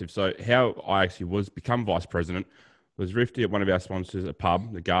persuasive. So how I actually become vice president was Rifty at one of our sponsors, a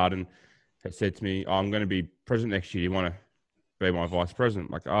pub, The Garden, had said to me, I'm going to be president next year. You want to be my vice president?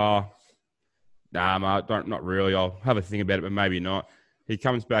 I'm like, nah, mate, not really. I'll have a think about it, but maybe not. He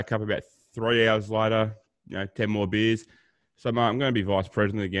comes back up about 3 hours later, 10 more beers. So, mate, I'm going to be vice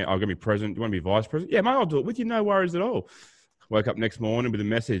president again. I'm going to be president. Do you want to be vice president? Yeah, mate, I'll do it with you. No worries at all. Woke up next morning with a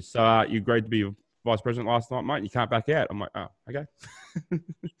message. So, you agreed to be vice president last night, mate. You can't back out. I'm like, oh, okay.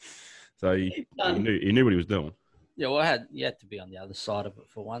 So he knew what he was doing. Yeah, well, you had to be on the other side of it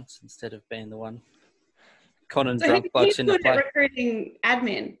for once instead of being the one conning drunk blokes in the play. He's good at recruiting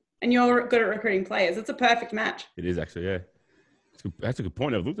admin, and you're good at recruiting players. It's a perfect match. It is actually, yeah. That's a good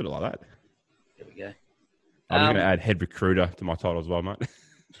point. I've looked at it like that. There we go. I'm going to add head recruiter to my title as well, mate.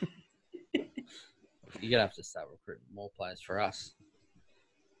 You're going to have to start recruiting more players for us.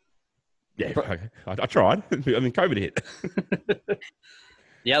 Yeah, okay. I tried. I mean, COVID hit.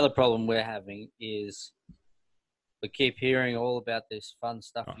 The other problem we're having is we keep hearing all about this fun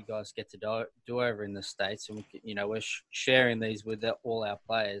stuff you guys get to do over in the States, and we're sharing these with all our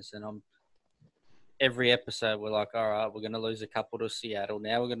players. And every episode we're like, all right, we're going to lose a couple to Seattle.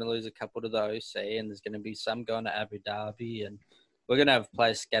 Now we're going to lose a couple to the OC, and there's going to be some going to Abu Dhabi, and we're going to have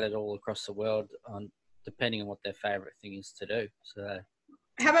players scattered all across the world, depending on what their favourite thing is to do. So,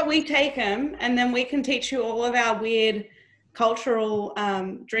 how about we take them, and then we can teach you all of our weird cultural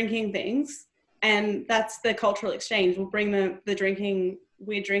drinking things. And that's the cultural exchange. We'll bring the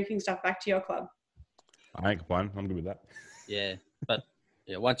weird drinking stuff back to your club. I ain't complaining. I'm good with that. Yeah, but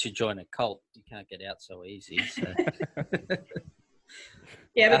once you join a cult, you can't get out so easy. So.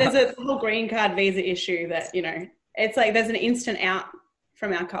 Yeah, but there's a whole green card visa issue that, it's like there's an instant out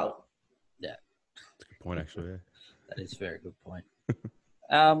from our cult. Yeah. That's a good point, actually, yeah. That is a very good point.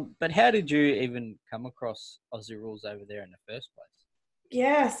 But how did you even come across Aussie rules over there in the first place?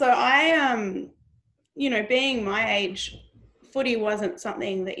 Yeah, so I, being my age, footy wasn't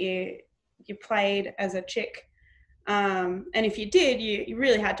something that you played as a chick. And if you did, you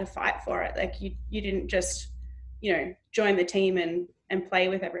really had to fight for it. Like you didn't just, join the team and play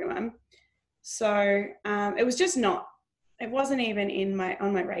with everyone. So it was just it wasn't even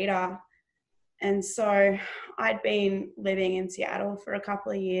on my radar. And so I'd been living in Seattle for a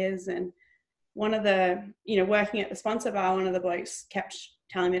couple of years, and one of the, working at the sponsor bar, one of the blokes kept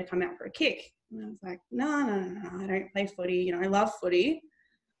telling me to come out for a kick. And I was like, no, I don't play footy. I love footy,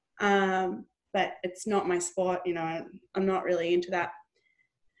 but it's not my sport. I'm not really into that.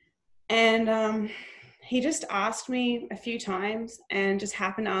 And he just asked me a few times, and just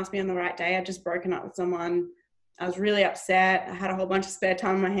happened to ask me on the right day. I'd just broken up with someone. I was really upset. I had a whole bunch of spare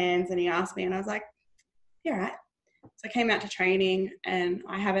time on my hands, and he asked me, and I was like, yeah, right. So I came out to training, and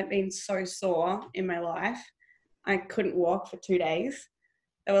I haven't been so sore in my life. I couldn't walk for 2 days.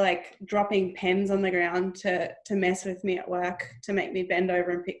 They were like dropping pens on the ground to mess with me at work, to make me bend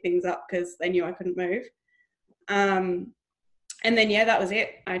over and pick things up because they knew I couldn't move. And then, yeah, that was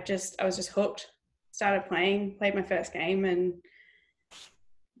it. I was just hooked. Started playing, played my first game, and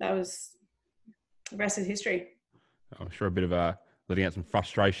that was the rest is history. I'm sure a bit of letting out some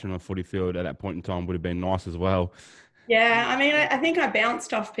frustration on the footy field at that point in time would have been nice as well. Yeah, I mean, I think I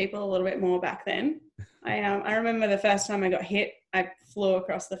bounced off people a little bit more back then. I remember the first time I got hit, I flew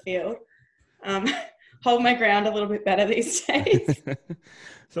across the field. Hold my ground a little bit better these days.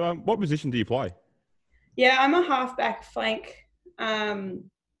 So what position do you play? Yeah, I'm a halfback flank. I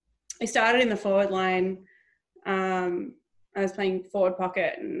started in the forward line. I was playing forward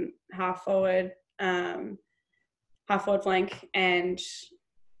pocket and half forward flank. And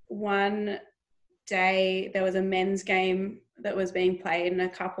one day there was a men's game that was being played, and a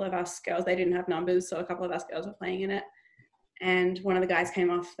couple of us girls, they didn't have numbers, so a couple of us girls were playing in it. And one of the guys came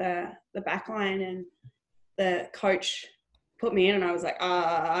off the back line, and the coach put me in, and I was like,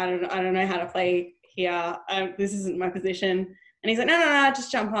 I don't know how to play here. This isn't my position. And he's like, no,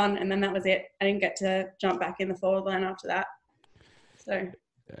 just jump on. And then that was it. I didn't get to jump back in the forward line after that. So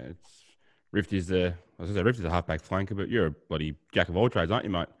Rift is the halfback flanker, but you're a bloody jack of all trades, aren't you,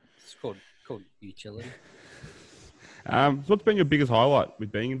 mate? It's called utility. So what's been your biggest highlight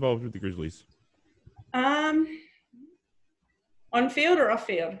with being involved with the Grizzlies? On field or off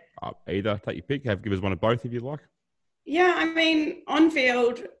field? Either. Take your pick. Give us one of both if you'd like. Yeah, I mean, on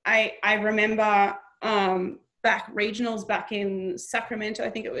field, I remember regionals back in Sacramento. I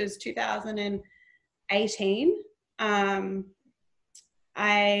think it was 2018.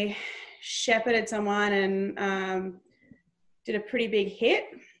 I shepherded someone and did a pretty big hit.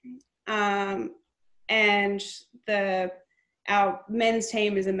 And our men's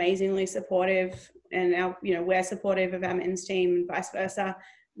team is amazingly supportive, and we're supportive of our men's team and vice versa.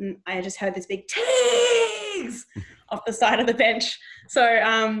 And I just heard this big "Tags" off the side of the bench. So,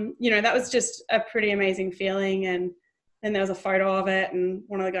 that was just a pretty amazing feeling. And then there was a photo of it, and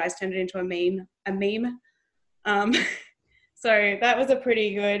one of the guys turned it into a meme. So that was a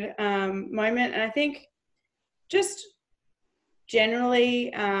pretty good moment. And I think just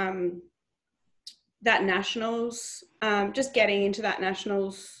generally that Nationals, just getting into that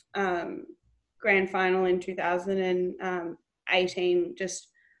Nationals grand final in 2018 just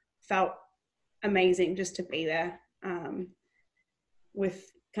felt amazing just to be there,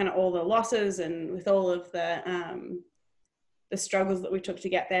 with kind of all the losses and with all of the struggles that we took to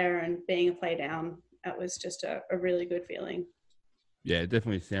get there, and being a play down. That was just a really good feeling. Yeah, it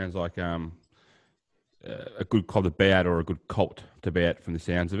definitely sounds like a good club to be at, or a good cult to be at from the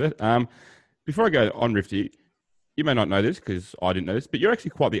sounds of it. Before I go on, Rifty, you may not know this because I didn't know this, but you're actually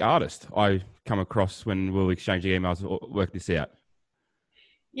quite the artist I come across when we'll exchange emails or work this out.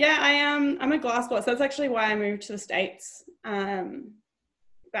 Yeah, I'm a glass blower. So that's actually why I moved to the States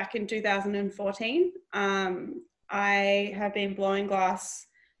back in 2014. I have been blowing glass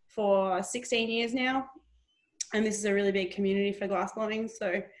for 16 years now, and this is a really big community for glass blowing.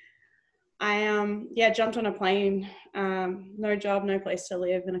 So I jumped on a plane, no job, no place to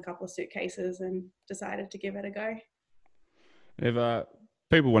live, and a couple of suitcases, and decided to give it a go. If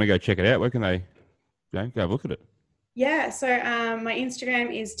people want to go check it out, where can they go have a look at it? Yeah, so my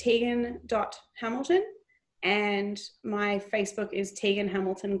Instagram is Tegan.Hamilton, and my Facebook is Tegan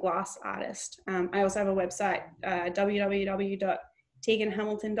Hamilton Glass Artist. I also have a website,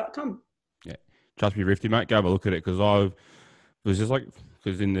 www.teganhamilton.com. Yeah, trust me, Rifty, mate, go have a look at it, because I was just like,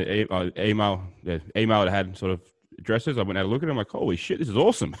 because in the email it had sort of addresses, I went and had a look at it. I'm like, holy shit, this is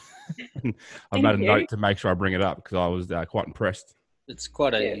awesome. I made a note to make sure I bring it up because I was quite impressed. It's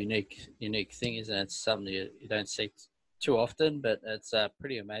quite a unique thing, isn't it? It's something you don't see too often, but it's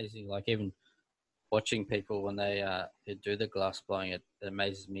pretty amazing. Like, even watching people when they do the glass blowing, it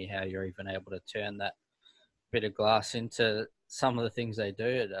amazes me how you're even able to turn that bit of glass into some of the things they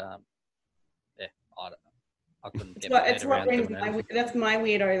do. I couldn't get my head around doing it. That's my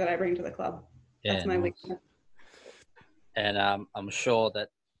weirdo that I bring to the club. Yeah, that's my weirdo. And I'm sure that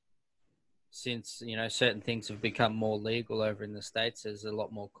since, certain things have become more legal over in the States, there's a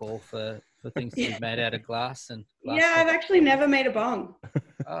lot more call for things to be made out of glass. And glass I've actually never made a bong,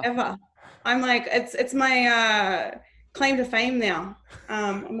 ever. I'm like, it's my claim to fame now.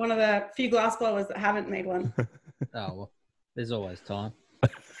 I'm one of the few glass blowers that haven't made one. Oh, well, there's always time.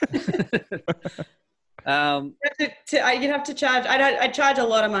 You'd have to charge. I'd charge a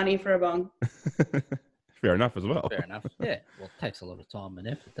lot of money for a bong. Fair enough as well. Fair enough. Yeah. Well, it takes a lot of time and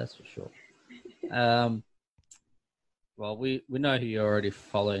effort, that's for sure. Well, we know who you already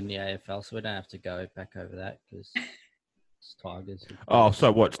follow in the AFL, so we don't have to go back over that because it's Tigers. Oh,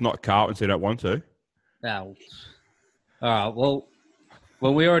 so what? It's not Carlton, so you don't want to? No. All right. Well,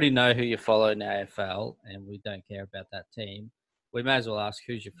 we already know who you follow in the AFL, and we don't care about that team. We may as well ask,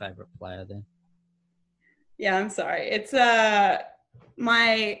 who's your favourite player then? Yeah, I'm sorry. It's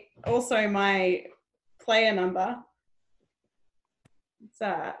my player number. It's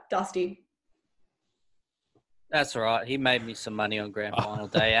Dusty. That's all right. He made me some money on grand final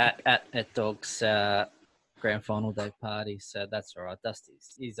day at Dog's grand final day party, so that's all right.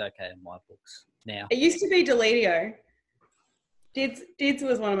 Dusty's he's okay in my books now. It used to be Deledio. Dids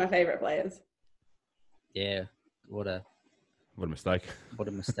was one of my favourite players. Yeah, what a mistake. What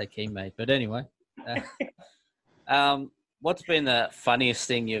a mistake he made. But anyway, what's been the funniest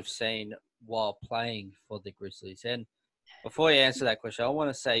thing you've seen while playing for the Grizzlies? And before you answer that question, I want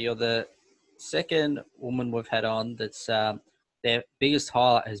to say you're the second woman we've had on that's their biggest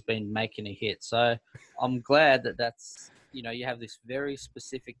highlight has been making a hit. So I'm glad that's, you have this very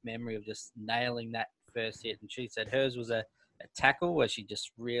specific memory of just nailing that first hit. And she said hers was a tackle where she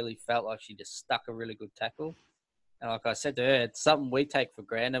just really felt like she just stuck a really good tackle. And like I said to her, it's something we take for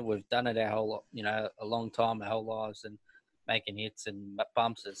granted. We've done it our whole, a long time, our whole lives, and making hits and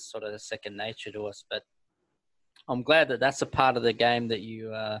bumps is sort of second nature to us. But I'm glad that that's a part of the game that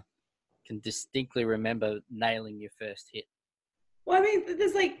you can distinctly remember nailing your first hit. Well, I mean,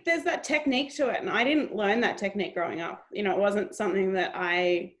 there's that technique to it, and I didn't learn that technique growing up. It wasn't something that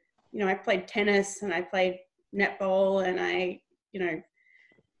I played tennis and I played netball and I,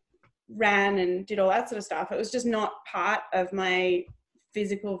 ran and did all that sort of stuff. It was just not part of my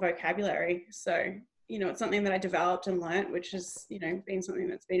physical vocabulary. So, it's something that I developed and learnt, which has, been something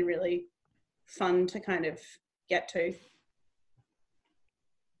that's been really fun to kind of get to.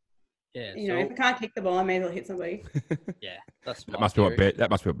 Yeah. If I can't kick the ball, I may as well hit somebody. Yeah. That must be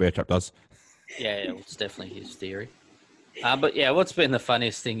what Bear Trap does. Yeah, it's definitely his theory. But yeah, what's been the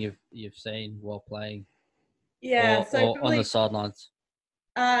funniest thing you've seen while playing? Yeah, or on the sidelines?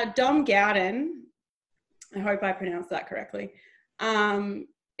 Dom Gowden, I hope I pronounced that correctly.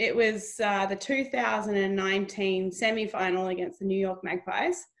 It was the 2019 semi-final against the New York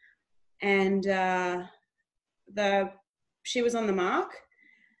Magpies, and she was on the mark.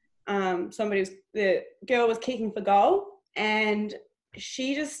 The girl was kicking for goal, and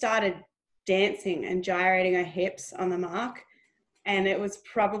she just started dancing and gyrating her hips on the mark. And it was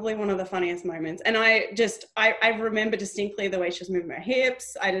probably one of the funniest moments. And I remember distinctly the way she was moving her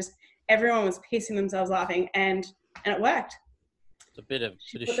hips. Everyone was pissing themselves laughing, and it worked. It's a bit of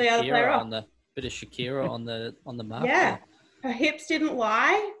Shakira on the mark. Yeah. Her hips didn't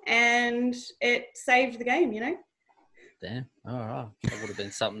lie, and it saved the game, Damn. All right. That would have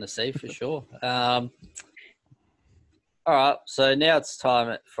been something to see for sure. All right. So now it's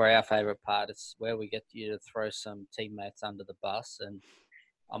time for our favourite part. It's where we get you to throw some teammates under the bus. And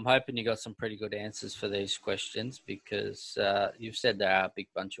I'm hoping you got some pretty good answers for these questions because you've said there are a big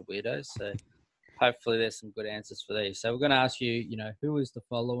bunch of weirdos. So hopefully there's some good answers for these. So we're going to ask you, who is the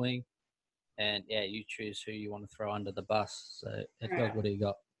following? And, yeah, you choose who you want to throw under the bus. So, Edgar, what do you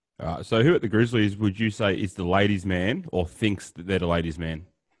got? So who at the Grizzlies would you say is the ladies' man or thinks that they're the ladies' man?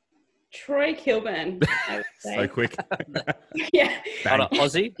 Troy Kilburn, I would say. So quick. Yeah. Hold on,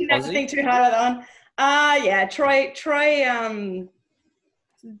 Aussie? Never think too hard about that one. Yeah, Troy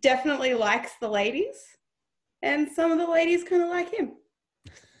definitely likes the ladies, and some of the ladies kind of like him.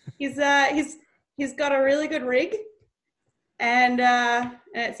 He's got a really good rig, and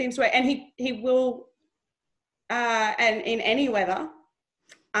it seems to, and he will, and in any weather,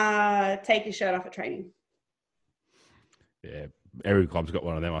 take his shirt off at training. Yeah, every club's got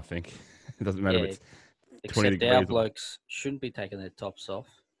one of them, I think. It doesn't matter if it's 20 except degrees. our blokes shouldn't be taking their tops off.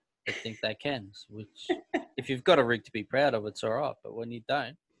 They think they can, which if you've got a rig to be proud of, it's all right. But when you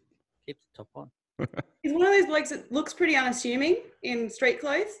don't, keep the top on. He's one of those blokes that looks pretty unassuming in street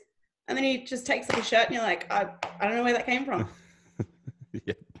clothes, and then he just takes off his shirt and you're like, I don't know where that came from.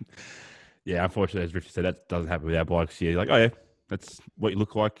 Yeah, unfortunately, as Richard said, that doesn't happen with our blokes. Yeah, like, oh yeah, that's what you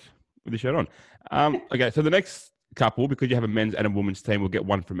look like with the shirt on. Okay, so the next couple, because you have a men's and a women's team, we'll get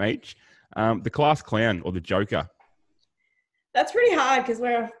one from each. The class clown or the joker. That's pretty hard because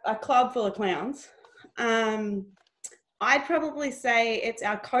we're a club full of clowns. I'd probably say it's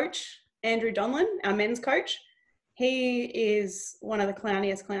our coach, Andrew Donlan, our men's coach. He is one of the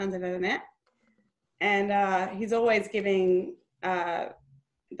clowniest clowns I've ever met. And he's always giving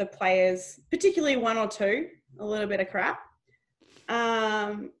the players, particularly one or two, a little bit of crap.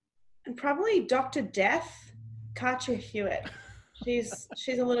 And probably Dr. Death, Katja Hewitt. She's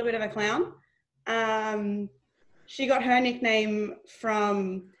a little bit of a clown. She got her nickname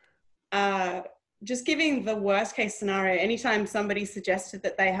from just giving the worst case scenario. Anytime somebody suggested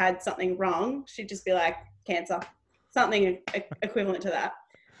that they had something wrong, she'd just be like, cancer, something equivalent to that.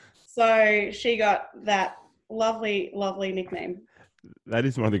 So she got that lovely, lovely nickname. That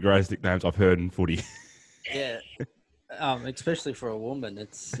is one of the greatest nicknames I've heard in footy. Yeah. Especially for a woman,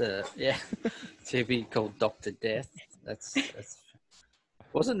 it's to be called Dr. Death. That's.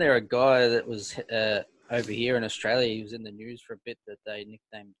 Wasn't there a guy that was over here in Australia? He was in the news for a bit that they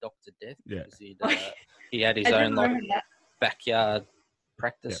nicknamed Dr. Death Yeah. because he had his I own didn't know that. backyard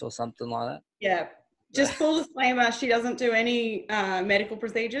practice or something like that. Yeah. Just full disclaimer, she doesn't do any medical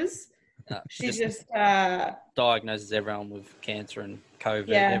procedures. She just diagnoses everyone with cancer and COVID.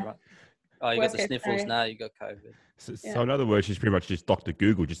 Yeah. Everyone, you got Worst the case sniffles scenario. now, you got COVID. So in other words, she's pretty much just Dr.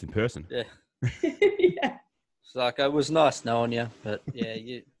 Google, just in person. Yeah. yeah. It's like, it was nice knowing you, but yeah,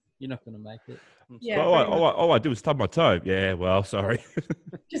 you're not going to make it. Yeah. All I do is stub my toe. Yeah, well, sorry.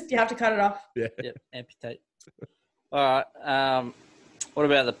 Just you have to cut it off. Yeah. Yep, amputate. All right. What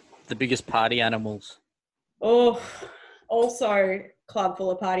about the biggest party animals? Oh, also club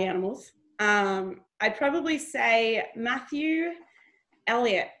full of party animals. I'd probably say Matthew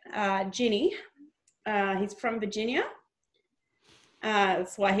Elliott, Ginny. He's from Virginia.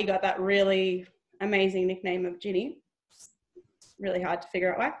 That's why he got that really amazing nickname of Ginny. Really hard to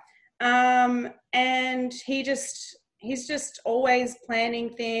figure out why. And he's just always planning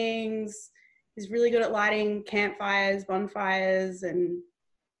things. He's really good at lighting campfires, bonfires, and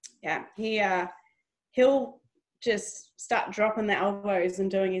yeah, he'll just start dropping the elbows and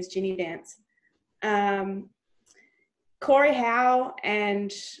doing his Ginny dance. Corey Howe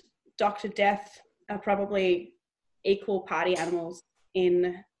and Dr. Death are probably equal party animals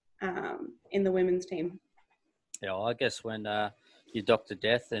in the women's team. Yeah, well, I guess when you're Dr.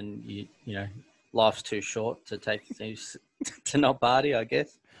 Death and you know life's too short to take things to not party, I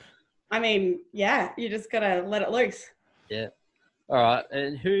guess. I mean, yeah, you just gotta let it loose. Yeah. All right.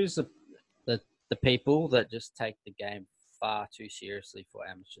 And who's the people that just take the game far too seriously for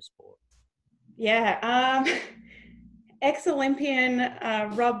amateur sport? Yeah. Ex-Olympian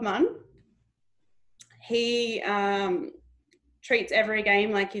Rob Munn. He treats every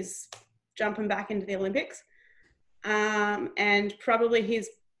game like he's jumping back into the Olympics. And probably his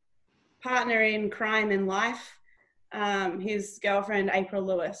partner in crime in life, his girlfriend, April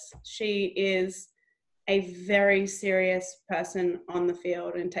Lewis. She is a very serious person on the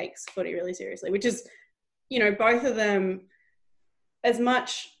field and takes footy really seriously, which is, both of them, as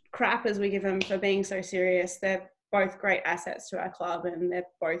much crap as we give them for being so serious, they're both great assets to our club and they're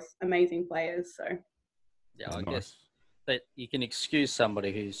both amazing players. So, yeah, I guess that you can excuse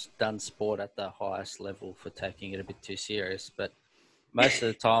somebody who's done sport at the highest level for taking it a bit too serious, but most of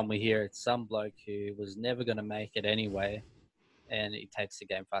the time we hear it's some bloke who was never going to make it anyway, and he takes the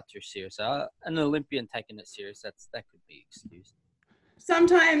game far too serious. So an Olympian taking it serious, that could be excused.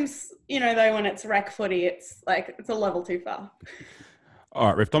 Sometimes, though, when it's rec footy, it's a level too far. All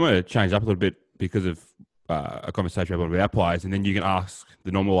right, Riff, I'm going to change up a little bit because of a conversation we had with our players, and then you can ask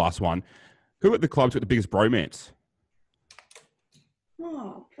the normal last one. Who at the club's got the biggest bromance?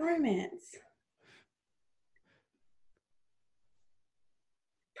 Oh, bromance.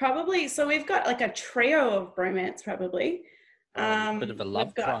 Probably, so we've got like a trio of bromance, probably. Bit of a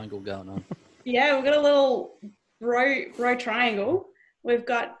love triangle going on. Yeah, we've got a little bro triangle. We've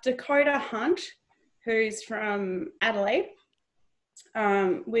got Dakota Hunt, who's from Adelaide.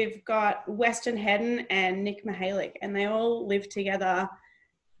 We've got Weston Hedden and Nick Mihalik, and they all live together.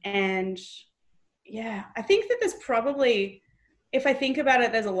 And yeah, I think that there's probably, if I think about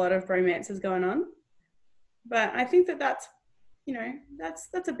it, there's a lot of bromances going on. But I think that's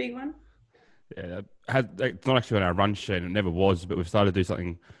a big one. Yeah, it's not actually on our run sheet, and it never was, but we've started to do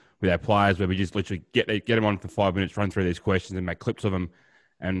something with our players where we just literally get them on for 5 minutes, run through these questions and make clips of them.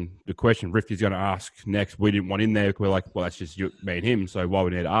 And the question Rifty's going to ask next, we didn't want in there. We're like, well, that's just me and him, so why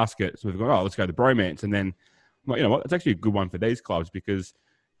would we need to ask it? So we've gone, let's go to the bromance. And then, I'm like, you know what, it's actually a good one for these clubs because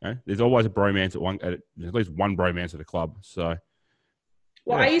there's always a bromance at least one bromance at a club. So,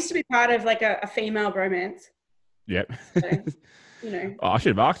 well, I used to be part of like a female bromance. Yep. So, I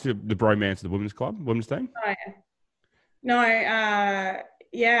should have asked the bromance of the women's club, women's team. Oh, yeah. No,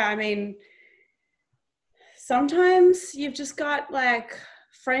 yeah, I mean, sometimes you've just got like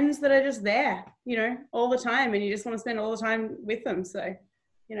friends that are just there, all the time, and you just want to spend all the time with them. So,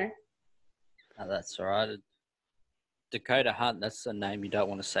 Oh, that's all right. Dakota Hunt, that's a name you don't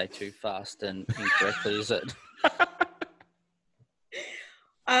want to say too fast and incorrectly, is it?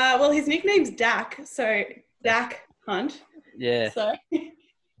 Well, his nickname's Dak, so Dak Hunt. Yeah. So.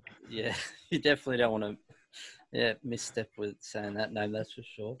 Yeah, you definitely don't want to misstep with saying that name, that's for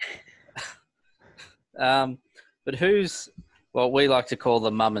sure. But who's what we like to call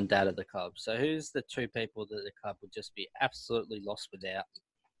the mum and dad of the club? So who's the two people that the club would just be absolutely lost without?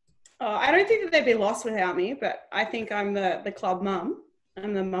 Oh, I don't think that they'd be lost without me, but I think I'm the club mum.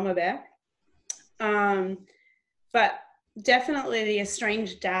 I'm the mama bear. But definitely the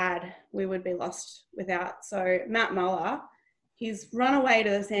estranged dad we would be lost without. So Matt Muller, he's run away to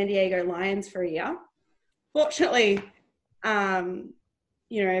the San Diego Lions for a year. Fortunately, the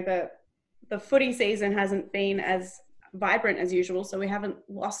footy season hasn't been as vibrant as usual, so we haven't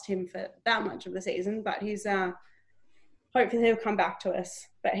lost him for that much of the season, but he's hopefully he'll come back to us.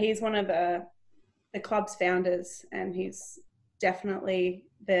 But he's one of the club's founders, and he's definitely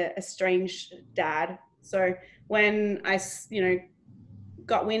the estranged dad. So when I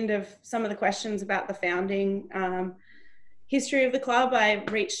got wind of some of the questions about the founding history of the club, I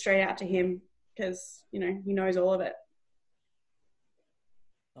reached straight out to him because he knows all of it.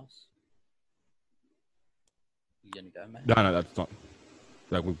 Nice. You gonna go, mate? No, that's not.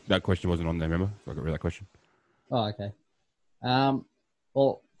 That question wasn't on there. Remember, so I got rid of that question. Oh, okay.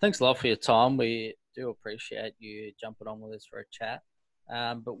 Well, thanks a lot for your time. We do appreciate you jumping on with us for a chat.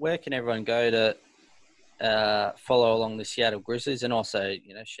 But where can everyone go to follow along the Seattle Grizzlies, and also,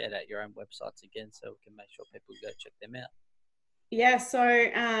 shout out your own websites again so we can make sure people go check them out? Yeah, so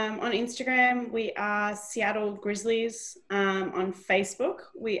on Instagram, we are Seattle Grizzlies. On Facebook,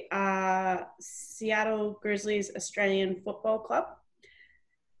 we are Seattle Grizzlies Australian Football Club.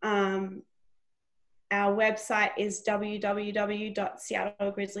 Our website is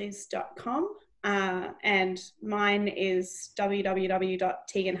www.seattlegrizzlies.com. And mine is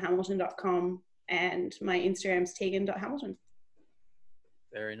www.teganhamilton.com. And my Instagram's tegan.hamilton.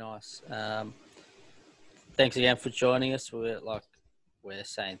 Very nice. Thanks again for joining us. We're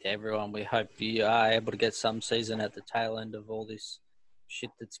saying to everyone, we hope you are able to get some season at the tail end of all this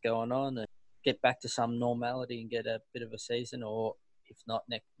shit that's going on and get back to some normality and get a bit of a season, or if not,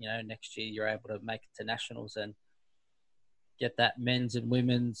 next year you're able to make it to nationals and get that men's and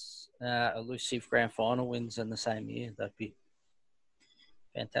women's elusive grand final wins in the same year. That'd be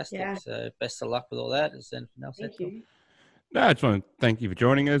fantastic. Yeah. So best of luck with all that. Is there anything else? Thank you. No, I just want to thank you for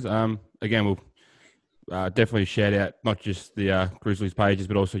joining us. Again, we'll definitely shout out not just the Grizzlies pages,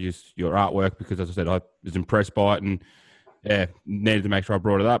 but also just your artwork, because, as I said, I was impressed by it and needed to make sure I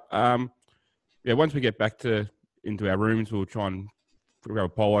brought it up. Once we get back into our rooms, we'll try and grab a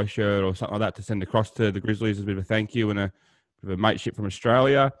polo shirt or something like that to send across to the Grizzlies as a bit of a thank you and a bit of a mateship from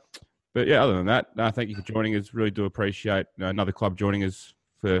Australia. But other than that, thank you for joining us. Really do appreciate another club joining us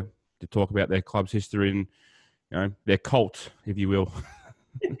to talk about their club's history and their cult, if you will.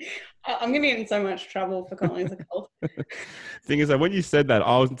 I'm going to get in so much trouble for calling it a cult. Thing is that when you said that,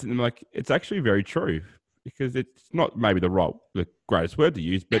 I was thinking like, it's actually very true, because it's not maybe the greatest word to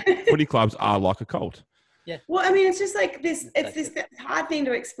use, but footy clubs are like a cult. Yeah. Well, I mean, it's just like this. It's this hard thing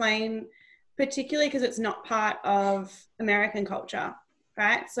to explain, particularly because it's not part of American culture,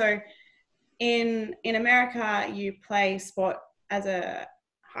 right? So, in America, you play sport as a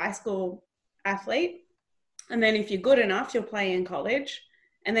high school athlete, and then if you're good enough, you'll play in college.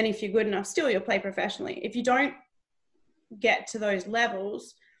 And then if you're good enough still, you'll play professionally. If you don't get to those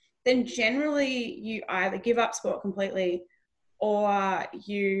levels, then generally you either give up sport completely or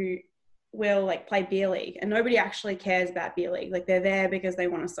you will play beer league. And nobody actually cares about beer league. They're there because they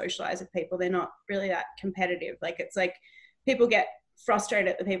want to socialize with people. They're not really that competitive. It's like people get frustrated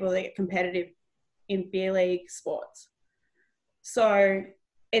at the people that get competitive in beer league sports. So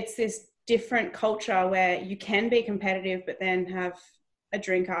it's this different culture where you can be competitive, but then have a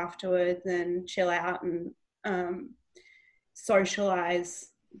drink afterwards and chill out and socialize.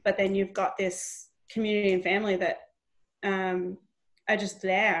 But then you've got this community and family that are just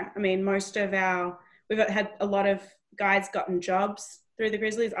there. I mean, we've had a lot of guys gotten jobs through the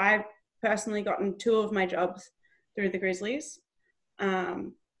Grizzlies. I've personally gotten 2 of my jobs through the Grizzlies.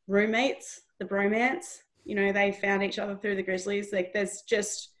 Roommates, the bromance, they found each other through the Grizzlies. It's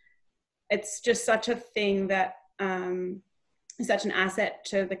just such a thing that is such an asset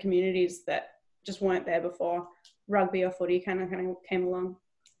to the communities that just weren't there before rugby or footy kind of came along.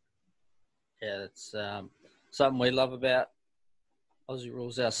 Yeah, that's something we love about Aussie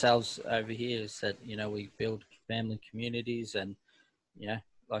Rules ourselves over here, is that, we build family communities and,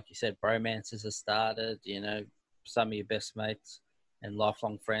 like you said, bromances are started, some of your best mates and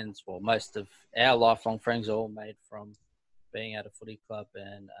lifelong friends. Well, most of our lifelong friends are all made from being at a footy club.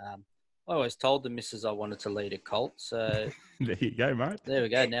 And I always told the missus I wanted to lead a cult. So there you go, mate. There we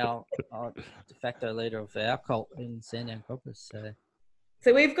go. Now I'm de facto leader of our cult in Sandown Coppers.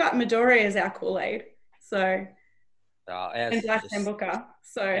 So we've got Midori as our Kool-Aid. So and Black Sambuca.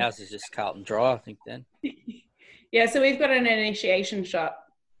 So ours is just Carlton Dry, I think, then. Yeah, so we've got an initiation shot.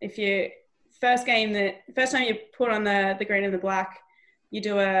 If you first time you put on the green and the black, you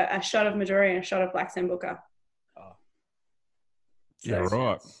do a shot of Midori and a shot of Black Sambuca. Yeah,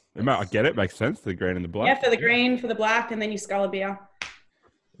 right. I get it. Makes sense. The green and the black. Yeah, for the green, for the black, and then you scull a beer.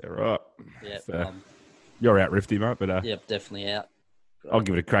 Yeah, right. Yeah, So, you're out, Rifty, mate. But yep, definitely out. I'll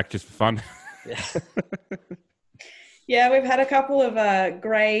give it a crack just for fun. Yeah. Yeah, we've had a couple of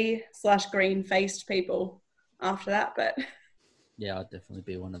grey/green faced people after that, but Yeah, I'd definitely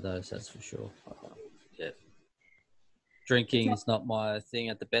be one of those. That's for sure. Yeah. Drinking is not my thing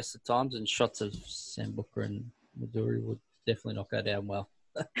at the best of times, and shots of Sambuca and Midori would definitely not go down well.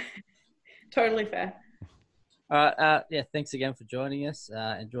 totally fair. All right. Yeah, thanks again for joining us.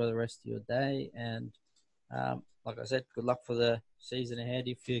 Enjoy the rest of your day. And like I said, good luck for the season ahead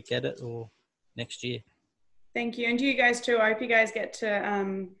if you get it, or next year. Thank you. And to you guys too. I hope you guys get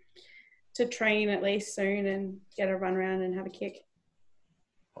to train at least soon and get a run around and have a kick.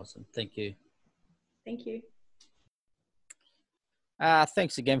 Awesome. Thank you. Thank you.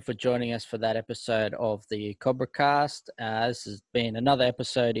 Thanks again for joining us for that episode of the Cobra Cast. This has been another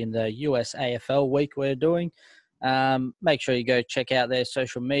episode in the US AFL week we're doing. Make sure you go check out their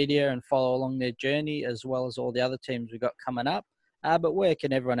social media and follow along their journey, as well as all the other teams we've got coming up. But where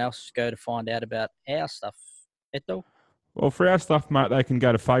can everyone else go to find out about our stuff, Eto? Well, for our stuff, mate, they can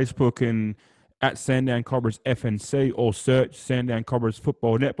go to Facebook and at Sandown Cobras FNC, or search Sandown Cobras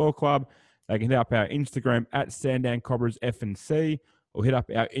Football Netball Club. They can hit up our Instagram at Sandown Cobras FNC, or hit up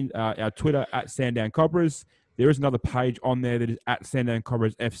our Twitter at Sandown Cobras. There is another page on there that is at Sandown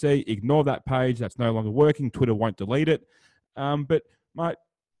Cobras FC. Ignore that page. That's no longer working. Twitter won't delete it. But, mate,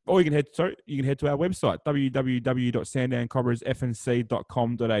 or you can head to our website,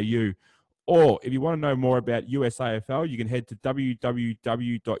 www.sandowncobrasfnc.com.au. Or if you want to know more about USAFL, you can head to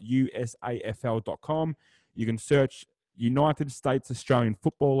www.usafl.com. You can search United States Australian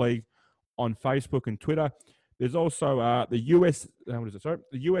Football League on Facebook and Twitter. There's also the US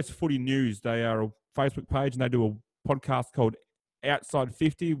Footy News. They are a Facebook page, and they do a podcast called Outside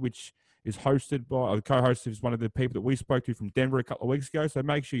 50, which is hosted by, the co-host is one of the people that we spoke to from Denver a couple of weeks ago. So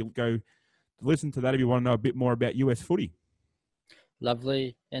make sure you go listen to that if you want to know a bit more about US footy.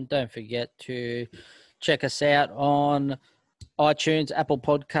 Lovely. And don't forget to check us out on iTunes, Apple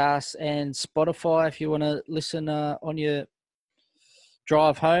Podcasts, and Spotify if you want to listen on your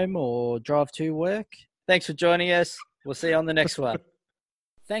drive home or drive to work. Thanks for joining us. We'll see you on the next one.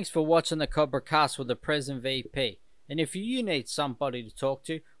 Thanks for watching the Cobra Cast with the present VP. And if you need somebody to talk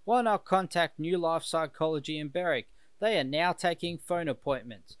to, why not contact New Life Psychology in Berwick? They are now taking phone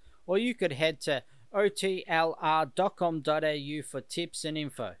appointments. Or you could head to otlr.com.au for tips and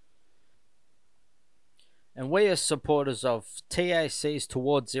info. And we are supporters of TAC's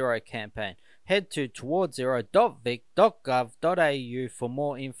Towards Zero campaign. Head to towardszero.vic.gov.au for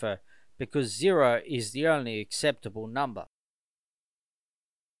more info, because 0 is the only acceptable number.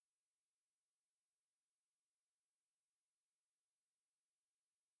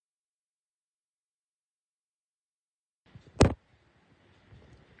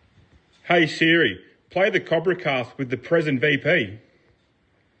 Hey Siri, play the Cobra Cast with the present VP.